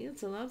 you see.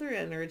 It's another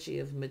energy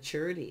of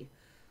maturity.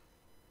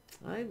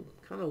 I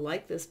kind of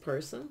like this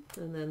person.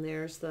 And then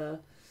there's the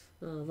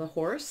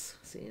horse.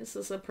 See, this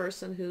is a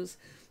person who's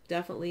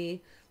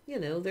definitely, you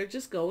know, they're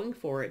just going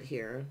for it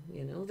here.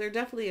 You know, they're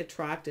definitely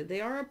attracted.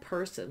 They are a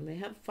person. They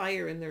have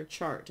fire in their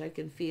chart. I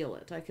can feel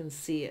it. I can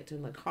see it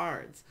in the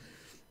cards,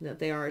 that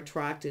they are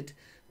attracted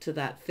to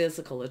that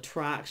physical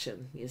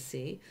attraction, you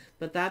see.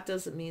 But that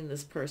doesn't mean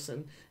this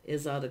person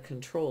is out of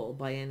control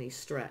by any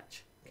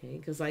stretch, okay?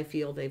 Because I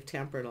feel they've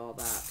tempered all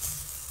that.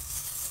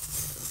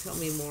 Tell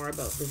me more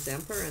about this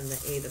Emperor and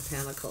the Eight of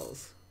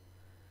Pentacles.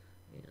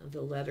 Yeah,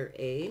 the letter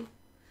A.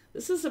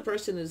 This is a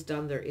person who's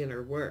done their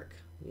inner work,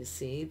 you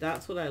see.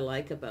 That's what I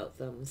like about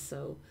them.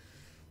 So,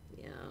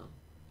 yeah.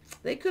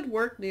 They could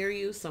work near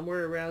you,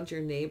 somewhere around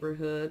your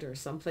neighborhood or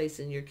someplace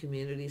in your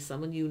community.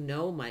 Someone you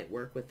know might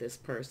work with this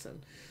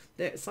person.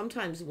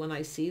 Sometimes when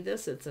I see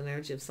this, it's an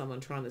energy of someone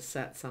trying to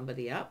set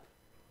somebody up.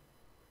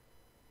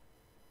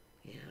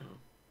 Yeah.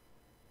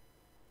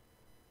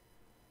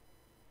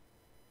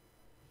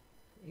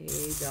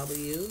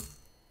 AW.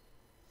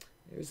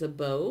 There's a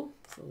bow.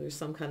 So there's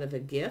some kind of a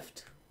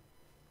gift.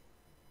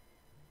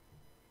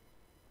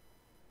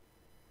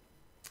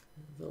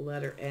 The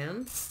letter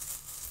N.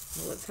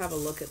 Well, let's have a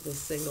look at the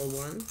single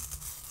one.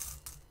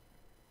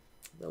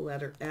 The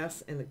letter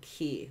S and a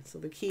key. So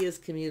the key is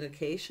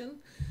communication.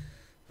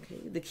 Okay.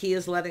 The key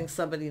is letting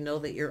somebody know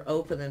that you're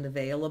open and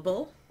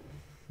available.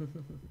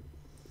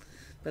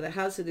 But it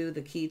has to do with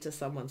the key to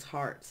someone's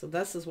heart. So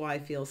this is why I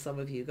feel some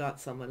of you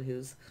got someone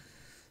who's,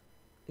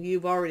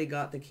 you've already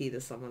got the key to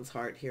someone's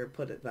heart here,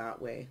 put it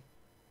that way.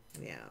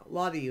 Yeah, a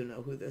lot of you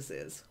know who this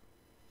is.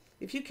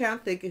 If you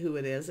can't think of who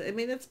it is, I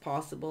mean, it's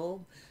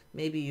possible.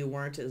 Maybe you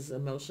weren't as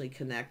emotionally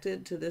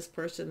connected to this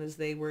person as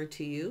they were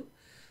to you.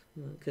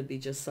 It could be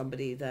just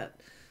somebody that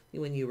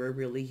when you were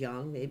really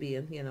young,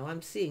 maybe, you know,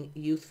 I'm seeing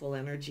youthful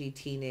energy,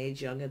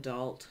 teenage, young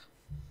adult,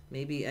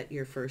 maybe at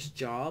your first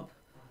job.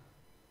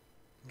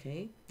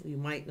 Okay, you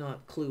might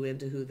not clue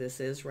into who this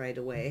is right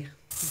away.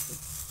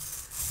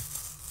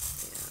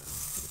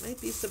 Yeah, might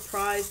be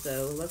surprised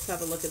though. Let's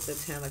have a look at the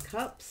Ten of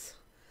Cups.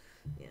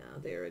 Yeah,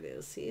 there it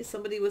is. See,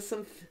 somebody with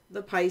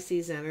the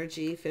Pisces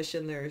energy,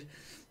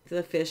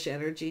 the fish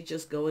energy,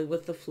 just going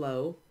with the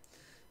flow.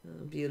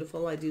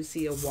 Beautiful. I do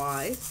see a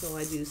why, so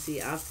I do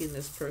see asking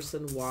this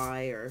person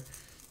why, or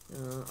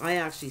I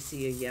actually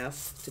see a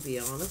yes, to be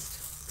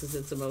honest, because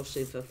it's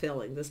emotionally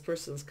fulfilling. This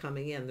person's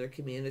coming in, they're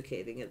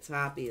communicating, it's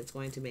happy, it's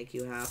going to make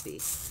you happy.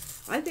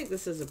 I think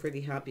this is a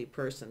pretty happy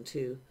person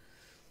too.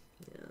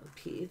 Yeah,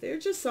 P. They're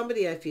just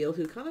somebody I feel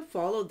who kind of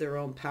followed their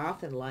own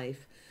path in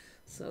life.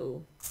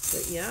 So,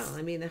 but yeah,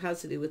 I mean, it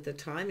has to do with the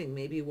timing.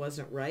 Maybe it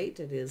wasn't right,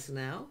 it is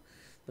now.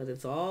 But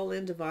it's all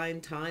in divine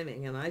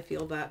timing, and I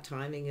feel that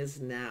timing is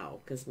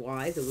now. Because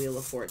why? The Wheel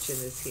of Fortune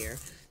is here.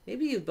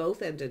 Maybe you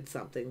both ended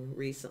something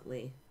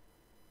recently.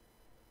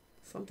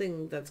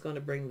 Something that's going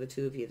to bring the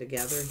two of you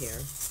together here.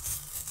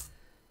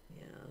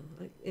 Yeah,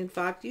 In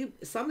fact,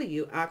 some of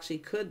you actually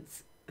could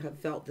have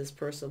felt this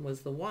person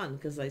was the one,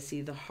 because I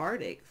see the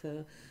heartache,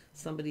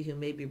 somebody who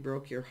maybe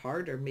broke your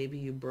heart, or maybe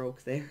you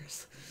broke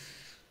theirs.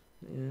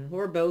 Yeah,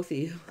 or both of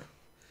you.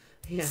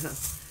 Yeah.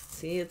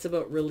 See, it's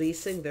about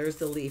releasing. There's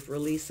the leaf,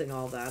 releasing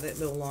all that. It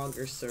no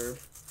longer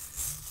serve.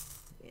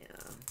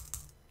 Yeah.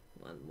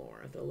 One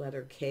more. The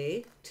letter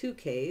K. 2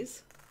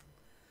 Ks.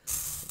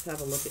 Let's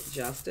have a look at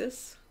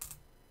justice.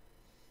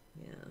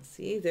 Yeah,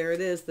 see, there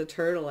it is, the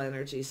turtle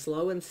energy.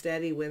 Slow and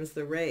steady wins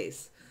the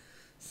race.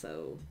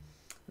 So,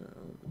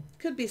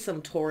 could be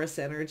some Taurus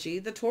energy.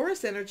 The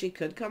Taurus energy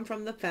could come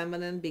from the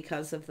feminine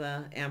because of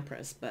the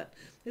Empress, but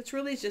it's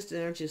really just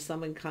energy of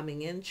someone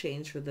coming in,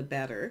 change for the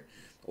better,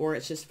 or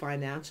it's just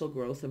financial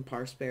growth and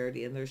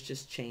prosperity, and there's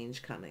just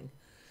change coming.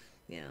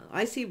 Yeah,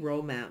 I see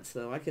romance,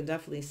 though. I can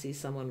definitely see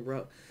someone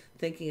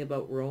thinking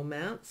about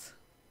romance.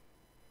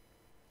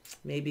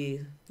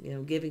 Maybe,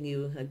 giving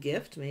you a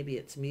gift. Maybe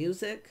it's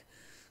music.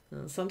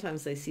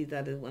 Sometimes I see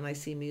that when I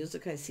see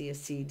music, I see a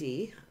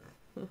CD.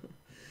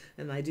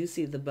 And I do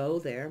see the bow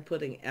there,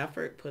 putting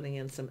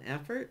in some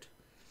effort.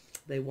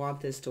 They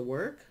want this to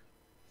work.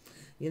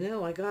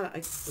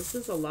 This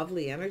is a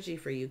lovely energy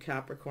for you,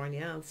 Capricorn.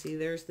 Yeah, see,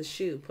 there's the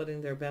shoe,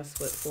 putting their best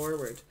foot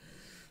forward.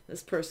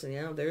 This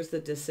person, there's the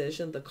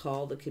decision, the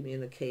call, the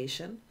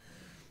communication.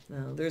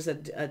 There's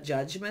a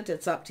judgment.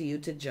 It's up to you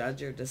to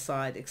judge or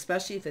decide,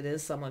 especially if it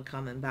is someone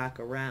coming back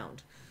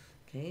around.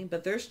 Okay,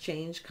 but there's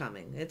change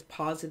coming. It's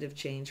positive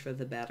change for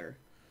the better.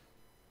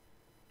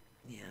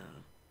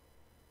 Yeah.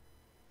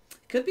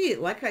 Could be,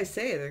 like I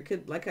say,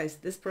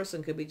 this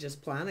person could be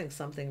just planning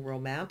something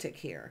romantic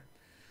here.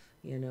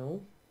 Yeah.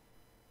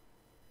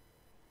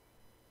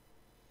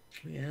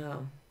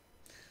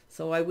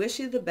 So I wish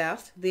you the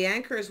best. The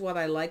anchor is what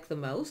I like the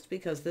most,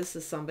 because this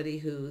is somebody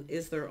who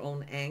is their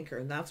own anchor.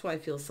 And that's why I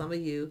feel some of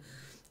you,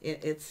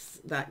 it's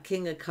that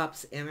King of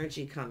Cups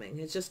energy coming.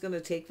 It's just going to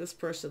take this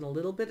person a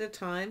little bit of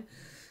time,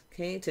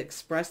 okay, to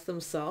express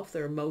themselves,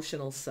 their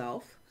emotional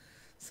self.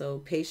 So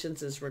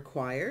patience is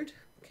required,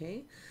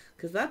 okay?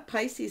 Because that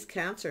Pisces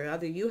Cancer,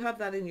 either you have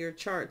that in your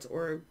charts,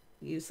 or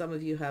some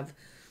of you have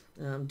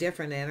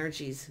different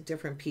energies,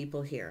 different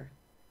people here.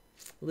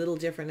 Little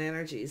different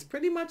energies.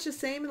 Pretty much the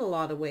same in a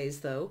lot of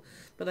ways, though.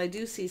 But I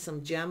do see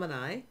some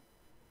Gemini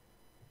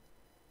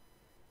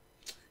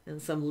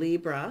and some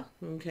Libra,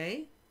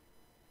 okay?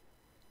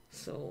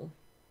 So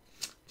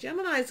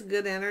Gemini is a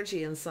good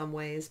energy in some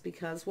ways,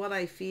 because what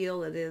I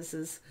feel it is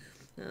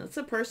it's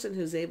a person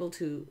who's able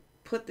to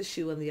put the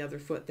shoe on the other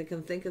foot. They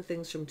can think of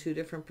things from 2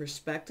 different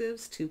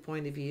perspectives, 2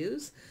 point of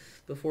views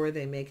before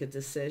they make a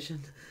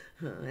decision.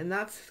 And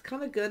that's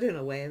kind of good in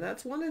a way.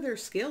 That's one of their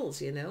skills,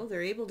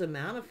 They're able to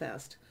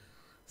manifest.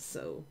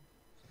 So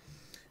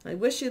I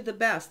wish you the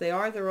best. They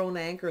are their own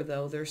anchor,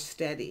 though. They're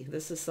steady.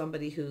 This is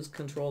somebody who's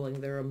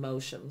controlling their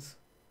emotions.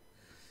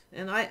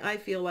 And I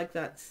feel like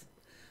that's,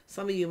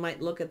 some of you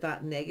might look at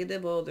that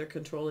negative. Oh, they're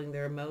controlling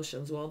their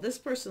emotions. Well, this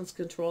person's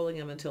controlling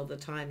them until the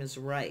time is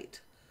right.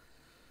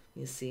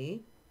 You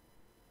see?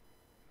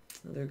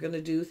 They're going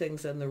to do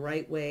things in the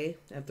right way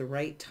at the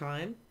right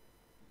time.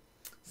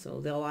 So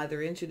they'll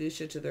either introduce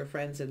you to their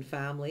friends and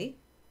family.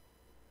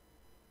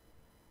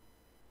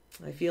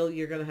 I feel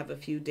you're going to have a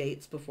few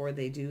dates before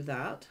they do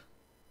that.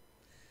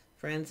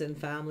 Friends and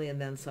family, and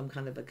then some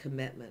kind of a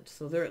commitment.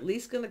 So they're at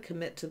least going to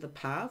commit to the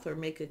path, or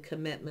make a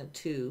commitment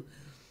to,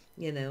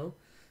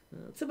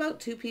 it's about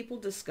 2 people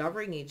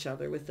discovering each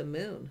other with the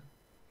moon.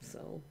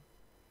 So,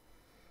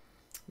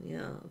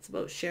 yeah, it's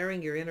about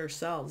sharing your inner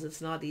selves.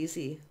 It's not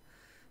easy.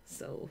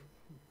 So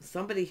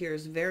somebody here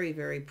is very,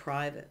 very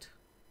private.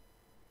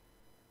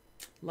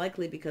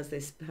 Likely because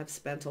they have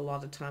spent a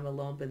lot of time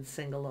alone, been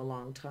single a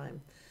long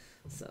time.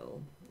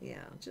 So,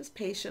 yeah, just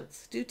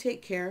patience. Do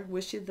take care.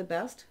 Wish you the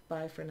best.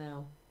 Bye for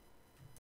now.